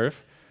green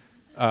earth.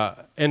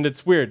 And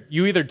it's weird.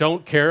 You either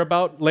don't care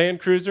about Land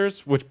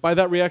Cruisers, which by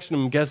that reaction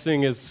I'm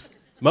guessing is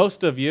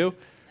most of you.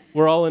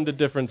 We're all into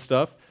different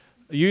stuff.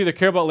 You either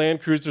care about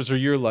Land Cruisers or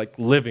you're like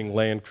living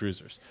Land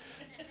Cruisers.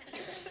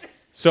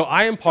 So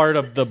I am part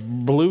of the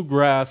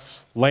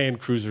Bluegrass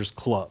Land Cruisers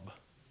Club,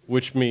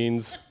 which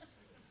means...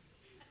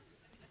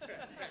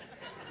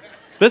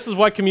 This is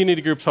why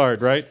community group's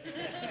hard, right?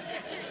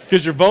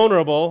 Because you're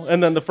vulnerable,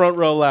 and then the front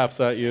row laughs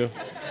at you.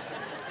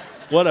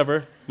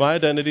 Whatever. My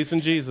identity's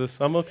in Jesus.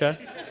 I'm okay.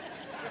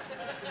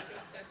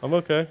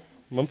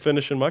 I'm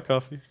finishing my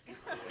coffee.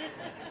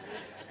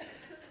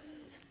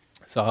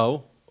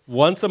 So,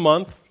 once a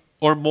month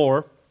or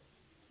more,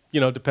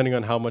 depending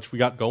on how much we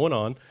got going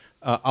on,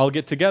 I'll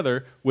get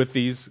together with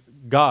these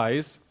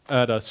guys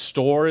at a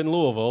store in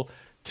Louisville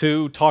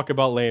to talk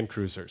about Land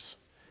Cruisers.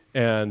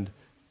 And,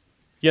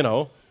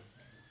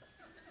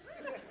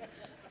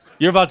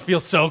 you're about to feel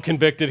so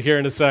convicted here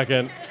in a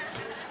second.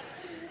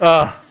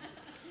 But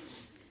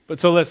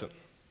so listen,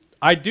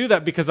 I do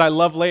that because I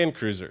love Land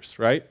Cruisers,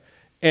 right?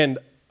 And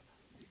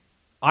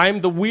I'm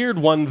the weird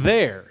one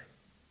there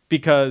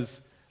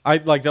because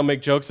they'll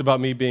make jokes about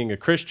me being a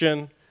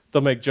Christian.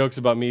 They'll make jokes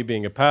about me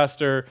being a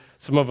pastor.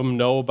 Some of them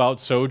know about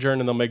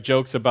Sojourn, and they'll make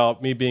jokes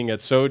about me being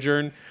at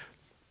Sojourn.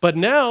 But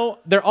now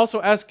they're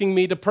also asking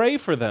me to pray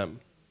for them.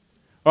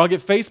 Or I'll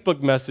get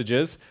Facebook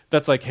messages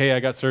that's like, hey,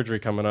 I got surgery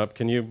coming up.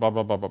 Can you blah,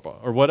 blah, blah, blah, blah,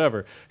 or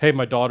whatever. Hey,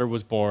 my daughter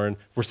was born.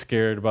 We're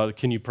scared about it.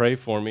 Can you pray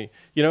for me?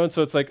 And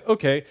so it's like,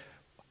 okay,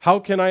 how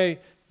can I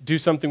do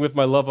something with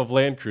my love of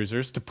Land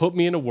Cruisers to put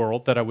me in a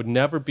world that I would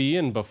never be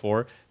in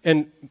before?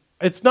 And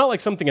it's not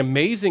like something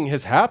amazing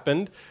has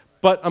happened,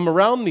 but I'm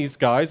around these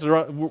guys.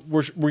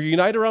 We're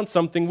united around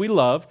something we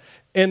love,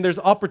 and there's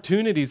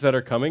opportunities that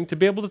are coming to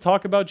be able to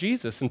talk about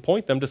Jesus and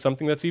point them to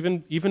something that's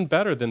even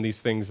better than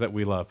these things that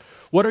we love.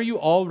 What are you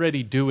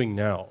already doing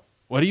now?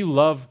 What do you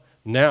love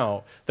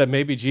now that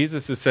maybe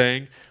Jesus is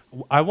saying,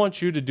 I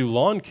want you to do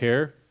lawn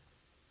care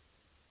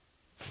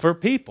for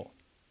people.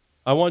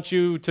 I want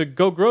you to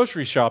go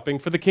grocery shopping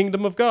for the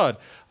kingdom of God.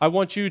 I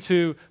want you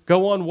to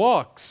go on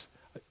walks.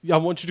 I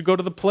want you to go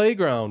to the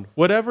playground.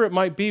 Whatever it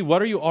might be,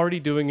 what are you already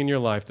doing in your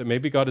life that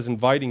maybe God is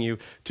inviting you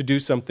to do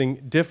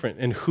something different?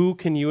 And who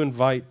can you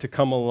invite to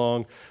come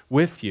along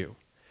with you?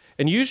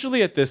 And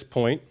usually at this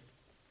point,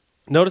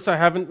 notice I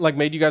haven't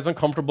made you guys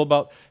uncomfortable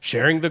about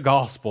sharing the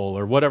gospel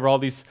or whatever,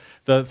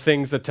 the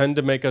things that tend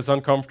to make us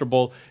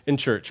uncomfortable in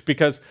church.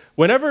 Because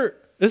whenever,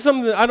 this is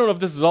something that I don't know if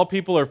this is all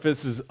people or if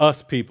this is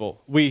us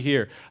people, we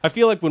here. I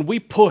feel like when we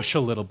push a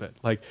little bit,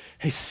 like,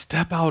 hey,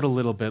 step out a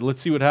little bit,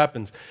 let's see what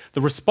happens.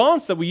 The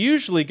response that we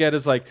usually get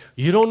is like,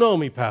 you don't know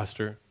me,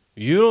 Pastor.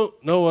 You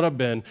don't know what I've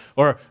been.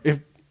 Or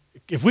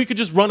if we could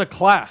just run a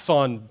class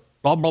on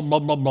blah, blah, blah,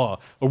 blah, blah.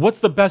 Or what's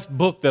the best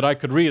book that I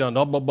could read on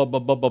blah, blah, blah, blah,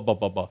 blah, blah, blah,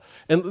 blah, blah.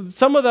 And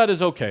some of that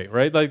is okay,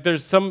 right? Like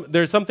there's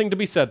something to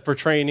be said for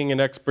training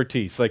and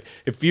expertise. Like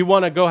if you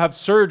want to go have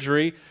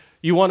surgery,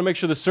 you want to make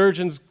sure the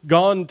surgeon's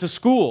gone to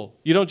school.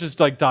 You don't just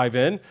dive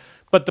in.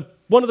 But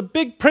one of the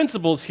big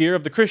principles here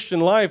of the Christian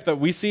life that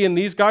we see in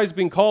these guys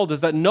being called is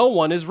that no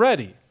one is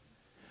ready.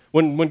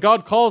 When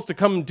God calls to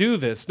come and do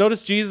this,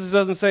 notice Jesus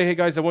doesn't say, hey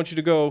guys, I want you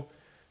to go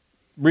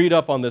read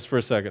up on this for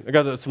a second. I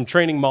got some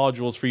training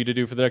modules for you to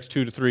do for the next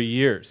 2 to 3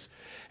 years.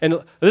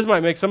 And this might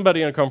make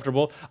somebody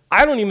uncomfortable.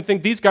 I don't even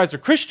think these guys are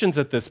Christians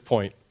at this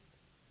point.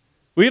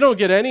 We don't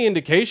get any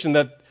indication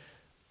that,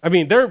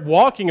 they're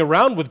walking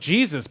around with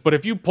Jesus, but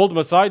if you pulled them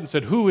aside and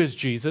said, who is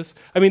Jesus?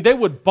 They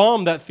would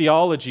bomb that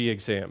theology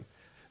exam.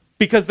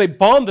 Because they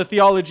bombed the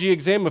theology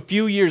exam a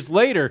few years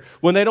later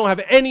when they don't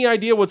have any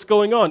idea what's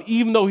going on,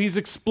 even though he's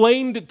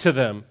explained it to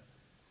them.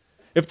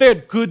 If they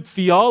had good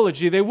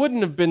theology, they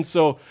wouldn't have been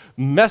so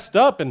messed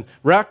up and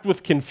racked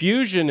with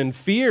confusion and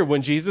fear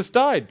when Jesus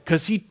died,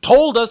 because he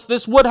told us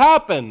this would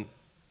happen.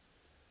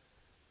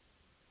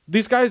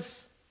 These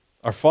guys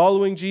are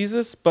following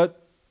Jesus, but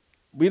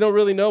we don't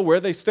really know where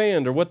they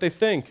stand or what they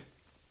think.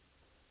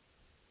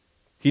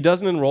 He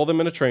doesn't enroll them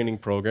in a training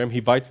program. He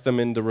invites them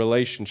into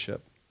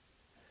relationship.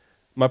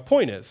 My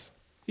point is,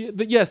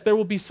 yes, there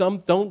will be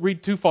some, don't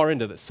read too far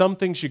into this, some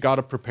things you got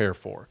to prepare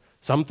for.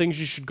 Some things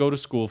you should go to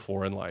school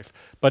for in life.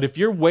 But if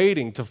you're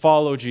waiting to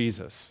follow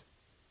Jesus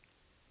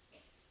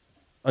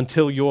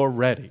until you're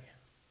ready,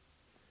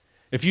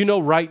 if you know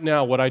right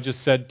now what I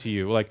just said to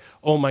you, like,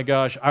 oh my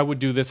gosh, I would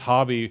do this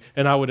hobby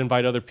and I would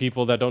invite other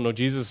people that don't know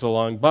Jesus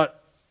along, but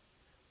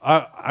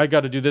I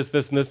got to do this,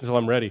 this, and this until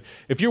I'm ready.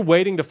 If you're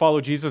waiting to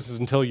follow Jesus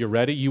until you're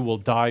ready, you will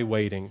die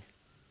waiting.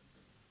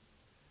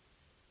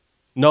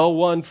 No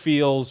one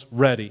feels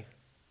ready.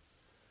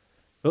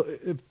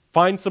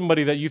 Find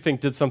somebody that you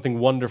think did something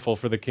wonderful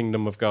for the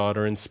kingdom of God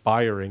or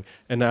inspiring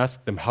and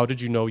ask them, how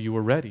did you know you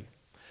were ready?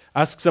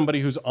 Ask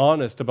somebody who's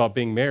honest about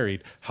being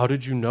married, how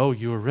did you know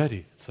you were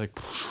ready? It's like,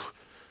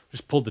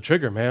 just pulled the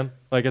trigger, man.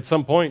 Like at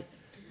some point,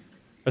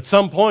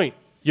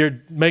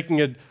 you're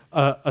making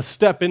a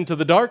step into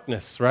the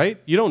darkness, right?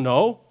 You don't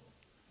know.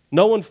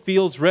 No one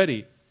feels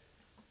ready.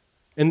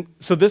 And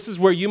so this is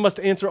where you must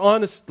answer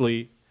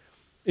honestly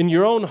in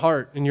your own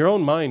heart, in your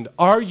own mind.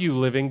 Are you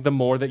living the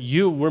more that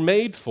you were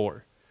made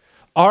for?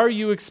 Are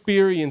you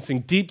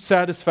experiencing deep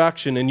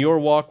satisfaction in your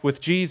walk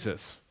with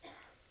Jesus?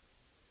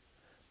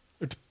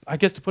 I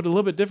guess to put it a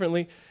little bit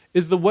differently,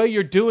 is the way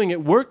you're doing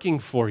it working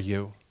for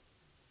you?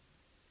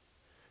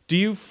 Do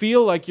you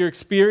feel like you're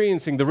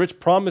experiencing the rich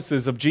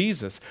promises of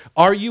Jesus?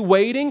 Are you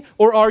waiting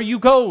or are you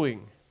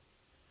going?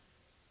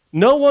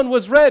 No one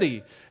was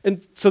ready.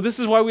 And so this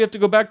is why we have to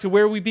go back to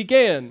where we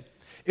began.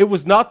 It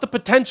was not the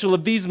potential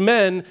of these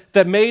men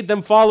that made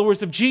them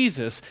followers of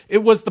Jesus. It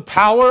was the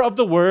power of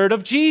the word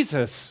of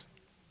Jesus.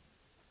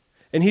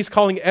 And he's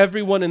calling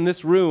everyone in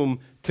this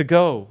room to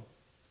go.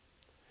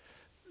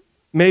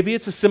 Maybe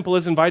it's as simple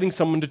as inviting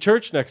someone to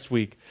church next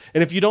week.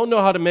 And if you don't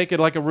know how to make it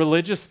like a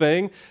religious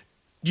thing,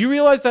 do you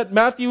realize that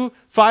Matthew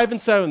 5 and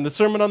 7, the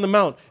Sermon on the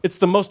Mount, it's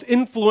the most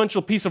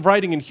influential piece of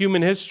writing in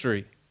human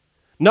history.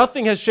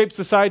 Nothing has shaped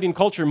society and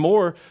culture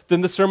more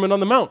than the Sermon on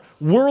the Mount,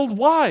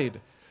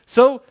 worldwide.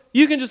 So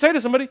you can just say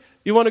to somebody,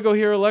 you want to go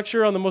hear a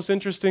lecture on the most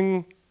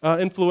interesting,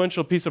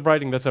 influential piece of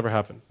writing that's ever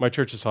happened? My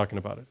church is talking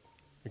about it.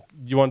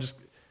 You want to just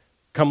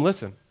come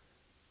listen.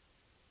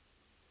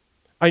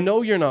 I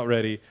know you're not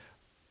ready.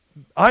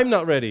 I'm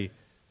not ready.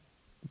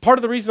 Part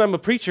of the reason I'm a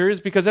preacher is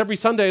because every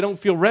Sunday I don't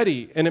feel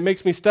ready, and it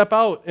makes me step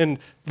out and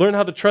learn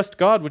how to trust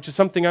God, which is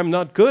something I'm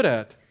not good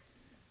at.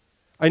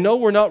 I know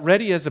we're not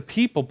ready as a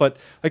people, but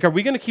are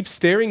we going to keep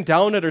staring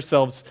down at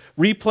ourselves,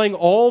 replaying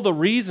all the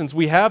reasons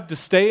we have to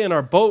stay in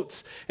our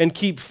boats and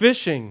keep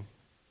fishing?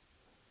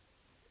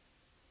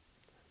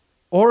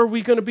 Or are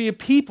we going to be a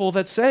people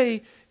that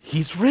say,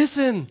 he's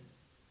risen?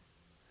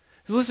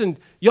 Listen,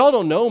 y'all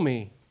don't know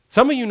me.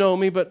 Some of you know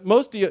me, but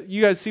most of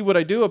you guys see what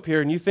I do up here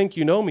and you think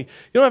you know me.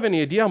 You don't have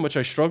any idea how much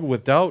I struggle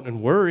with doubt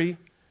and worry.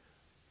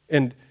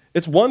 And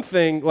it's one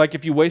thing, like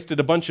if you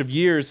wasted a bunch of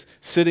years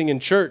sitting in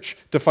church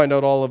to find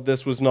out all of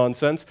this was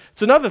nonsense.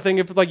 It's another thing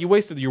if like you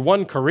wasted your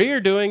one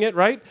career doing it,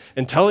 right?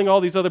 And telling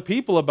all these other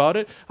people about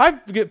it. I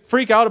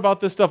freak out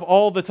about this stuff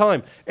all the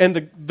time.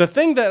 And the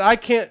thing that I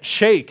can't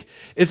shake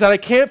is that I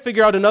can't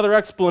figure out another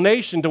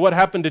explanation to what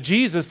happened to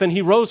Jesus than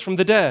he rose from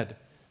the dead.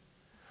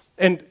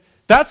 And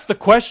that's the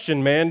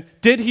question, man.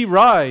 Did he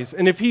rise?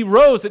 And if he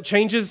rose, it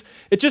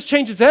just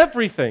changes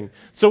everything.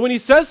 So when he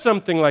says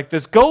something like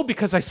this, go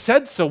because I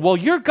said so. Well,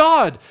 you're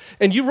God,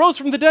 and you rose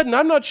from the dead, and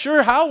I'm not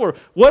sure how or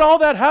what all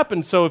that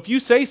happened. So if you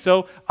say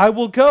so, I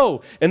will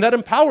go. And that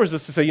empowers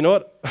us to say, you know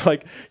what?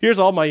 Like, here's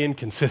all my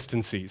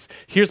inconsistencies.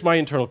 Here's my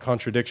internal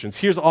contradictions.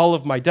 Here's all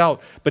of my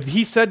doubt. But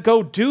he said,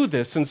 go do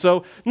this. And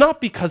so not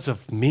because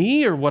of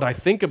me or what I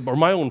think of or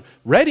my own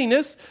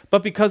readiness,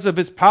 but because of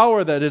his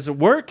power that is at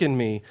work in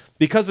me.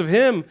 Because of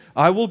him,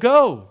 I will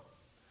go.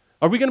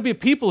 Are we going to be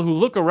people who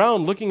look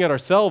around looking at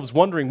ourselves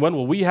wondering when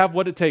will we have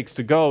what it takes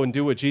to go and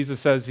do what Jesus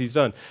says he's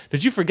done?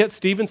 Did you forget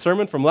Stephen's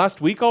sermon from last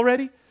week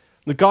already?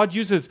 That God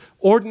uses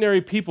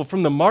ordinary people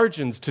from the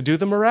margins to do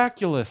the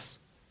miraculous.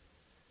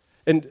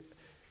 And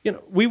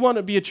we want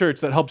to be a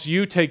church that helps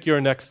you take your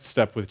next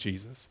step with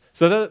Jesus.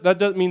 So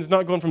that means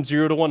not going from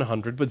 0 to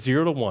 100, but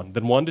 0 to 1,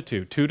 then 1 to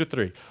 2, 2 to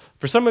 3.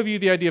 For some of you,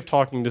 the idea of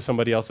talking to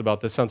somebody else about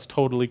this sounds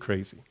totally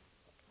crazy.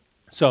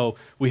 So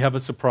we have a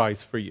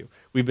surprise for you.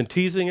 We've been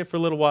teasing it for a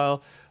little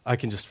while. I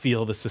can just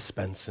feel the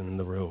suspense in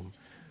the room.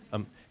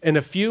 In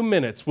a few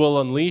minutes, we'll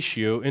unleash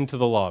you into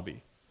the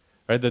lobby.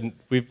 Right?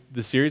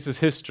 The series is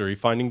History,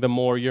 Finding the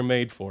More You're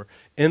Made For.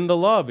 In the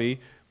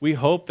lobby, we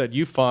hope that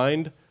you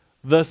find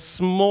the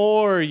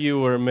s'more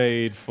you were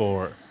made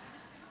for.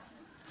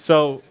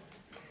 So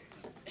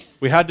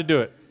we had to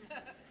do it.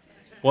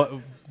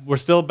 We're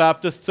still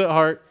Baptists at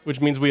heart,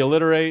 which means we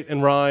alliterate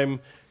and rhyme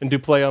and do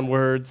play on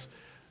words.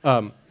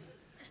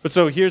 But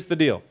so here's the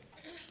deal.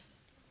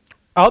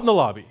 Out in the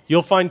lobby,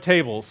 you'll find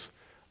tables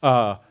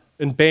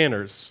and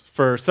banners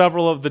for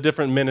several of the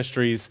different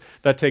ministries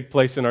that take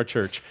place in our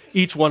church.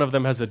 Each one of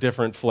them has a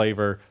different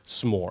flavor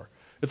s'more.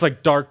 It's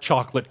like dark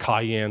chocolate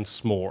cayenne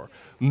s'more,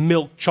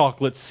 milk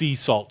chocolate sea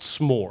salt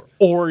s'more,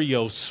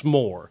 Oreo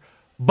s'more,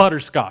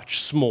 butterscotch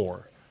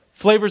s'more.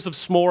 Flavors of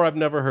s'more I've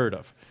never heard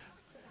of.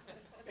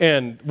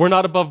 And we're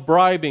not above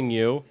bribing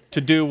you to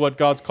do what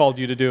God's called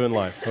you to do in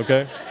life,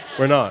 okay?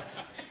 We're not.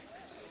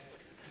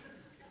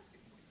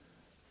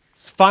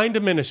 Find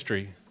a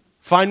ministry.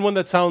 Find one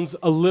that sounds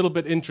a little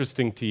bit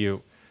interesting to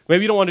you.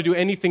 Maybe you don't want to do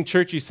anything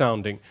churchy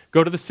sounding.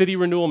 Go to the City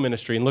Renewal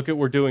Ministry and look at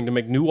what we're doing to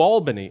make New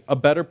Albany a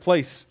better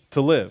place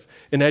to live,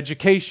 in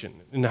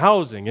education, in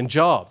housing, in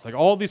jobs, like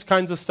all these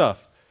kinds of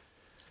stuff.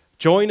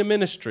 Join a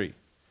ministry.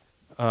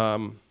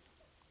 One,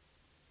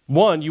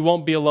 you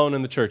won't be alone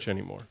in the church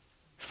anymore.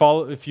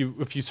 If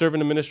you serve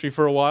in a ministry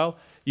for a while,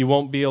 you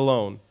won't be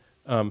alone.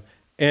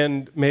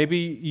 And maybe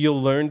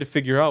you'll learn to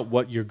figure out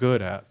what you're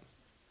good at.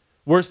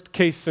 Worst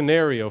case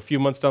scenario, a few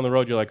months down the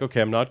road, you're like, okay,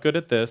 I'm not good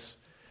at this.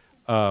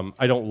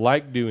 I don't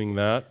like doing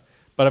that.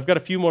 But I've got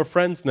a few more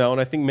friends now, and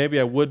I think maybe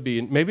I would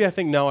be. Maybe I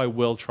think now I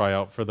will try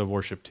out for the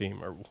worship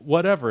team or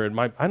whatever.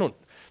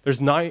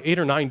 There's 8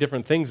 or 9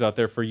 different things out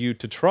there for you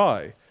to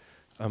try.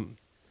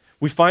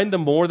 We find the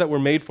more that we're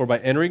made for by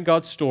entering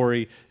God's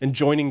story and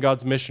joining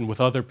God's mission with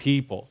other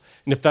people.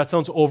 And if that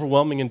sounds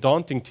overwhelming and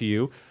daunting to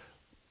you,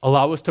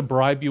 allow us to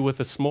bribe you with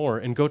a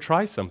s'more and go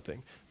try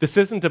something. This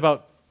isn't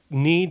about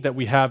need that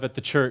we have at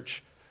the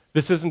church.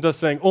 This isn't us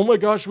saying, oh my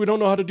gosh, we don't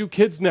know how to do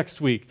kids next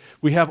week.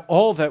 We have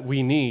all that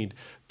we need.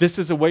 This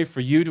is a way for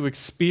you to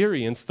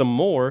experience the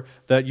more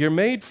that you're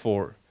made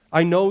for.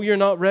 I know you're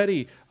not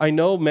ready. I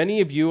know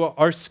many of you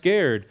are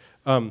scared.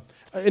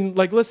 And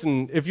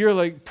listen, if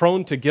you're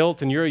prone to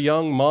guilt and you're a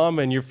young mom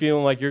and you're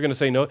feeling like you're going to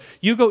say no,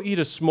 you go eat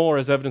a s'more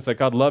as evidence that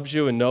God loves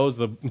you and knows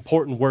the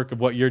important work of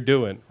what you're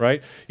doing,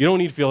 right? You don't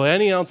need to feel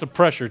any ounce of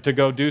pressure to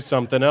go do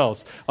something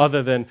else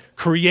other than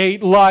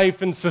create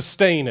life and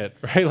sustain it,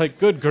 right?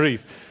 Good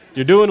grief.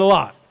 You're doing a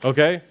lot,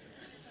 okay?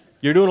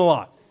 You're doing a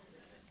lot.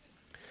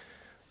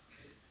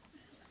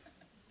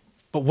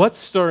 But what's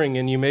stirring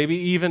in you maybe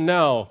even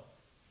now?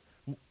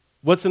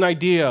 What's an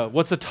idea?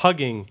 What's a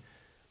tugging?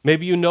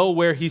 Maybe you know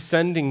where he's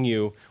sending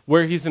you,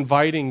 where he's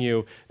inviting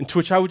you, and to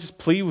which I would just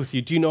plead with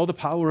you, do you know the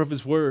power of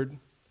his word?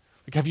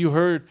 Have you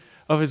heard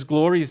of his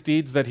glorious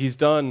deeds that he's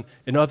done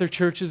in other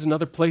churches and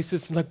other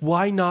places? And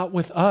why not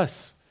with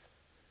us?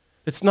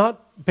 It's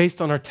not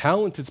based on our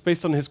talent, it's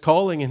based on his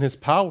calling and his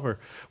power.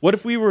 What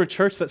if we were a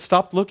church that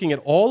stopped looking at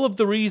all of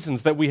the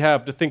reasons that we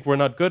have to think we're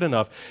not good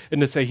enough and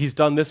to say, he's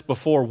done this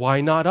before, why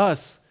not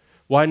us?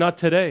 Why not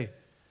today?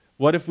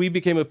 What if we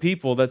became a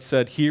people that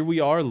said, here we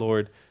are,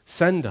 Lord,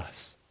 send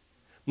us?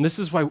 And this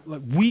is why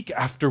week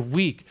after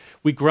week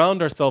we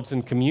ground ourselves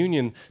in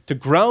communion to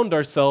ground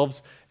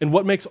ourselves in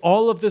what makes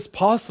all of this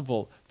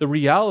possible, the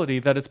reality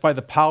that it's by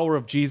the power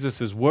of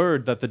Jesus'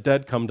 word that the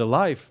dead come to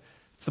life.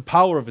 It's the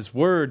power of his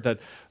word that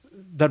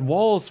that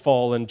walls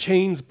fall and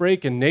chains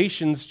break and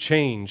nations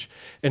change.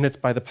 And it's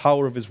by the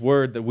power of his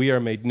word that we are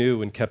made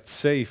new and kept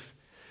safe.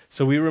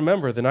 So we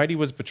remember the night he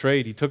was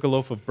betrayed, he took a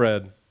loaf of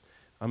bread.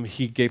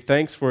 He gave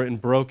thanks for it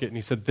and broke it. And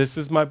he said, "This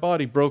is my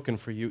body broken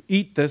for you.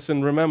 Eat this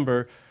and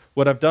remember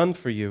what I've done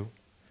for you."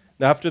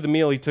 And after the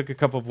meal, he took a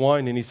cup of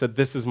wine and he said,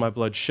 "This is my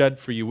blood shed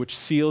for you, which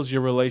seals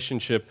your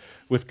relationship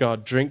with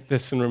God. Drink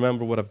this and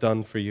remember what I've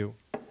done for you."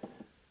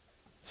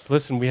 So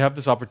listen, we have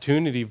this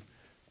opportunity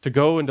to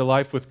go into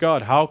life with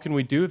God. How can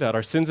we do that?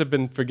 Our sins have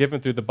been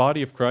forgiven through the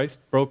body of Christ,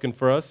 broken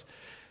for us,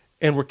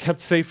 and we're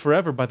kept safe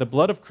forever by the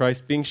blood of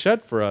Christ being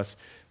shed for us.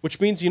 Which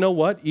means, you know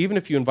what? Even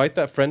if you invite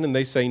that friend and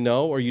they say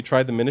no, or you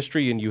try the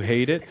ministry and you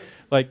hate it,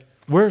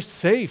 we're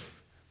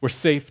safe. We're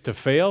safe to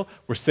fail.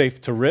 We're safe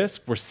to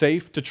risk. We're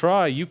safe to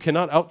try. You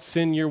cannot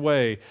out-sin your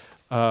way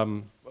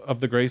of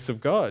the grace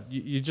of God.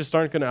 You just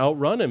aren't going to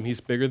outrun him.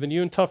 He's bigger than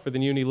you and tougher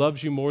than you, and he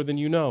loves you more than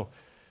you know.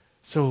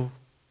 So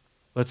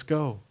let's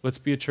go. Let's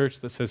be a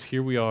church that says,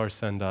 "Here we are,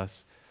 send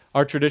us."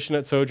 Our tradition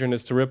at Sojourn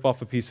is to rip off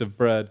a piece of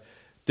bread,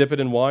 dip it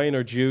in wine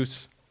or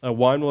juice.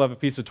 Wine will have a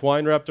piece of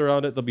twine wrapped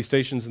around it. There'll be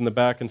stations in the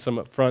back and some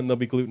up front. There'll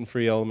be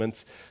gluten-free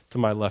elements to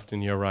my left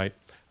and your right.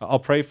 I'll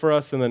pray for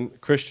us, and then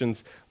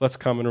Christians, let's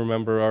come and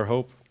remember our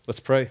hope. Let's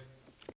pray.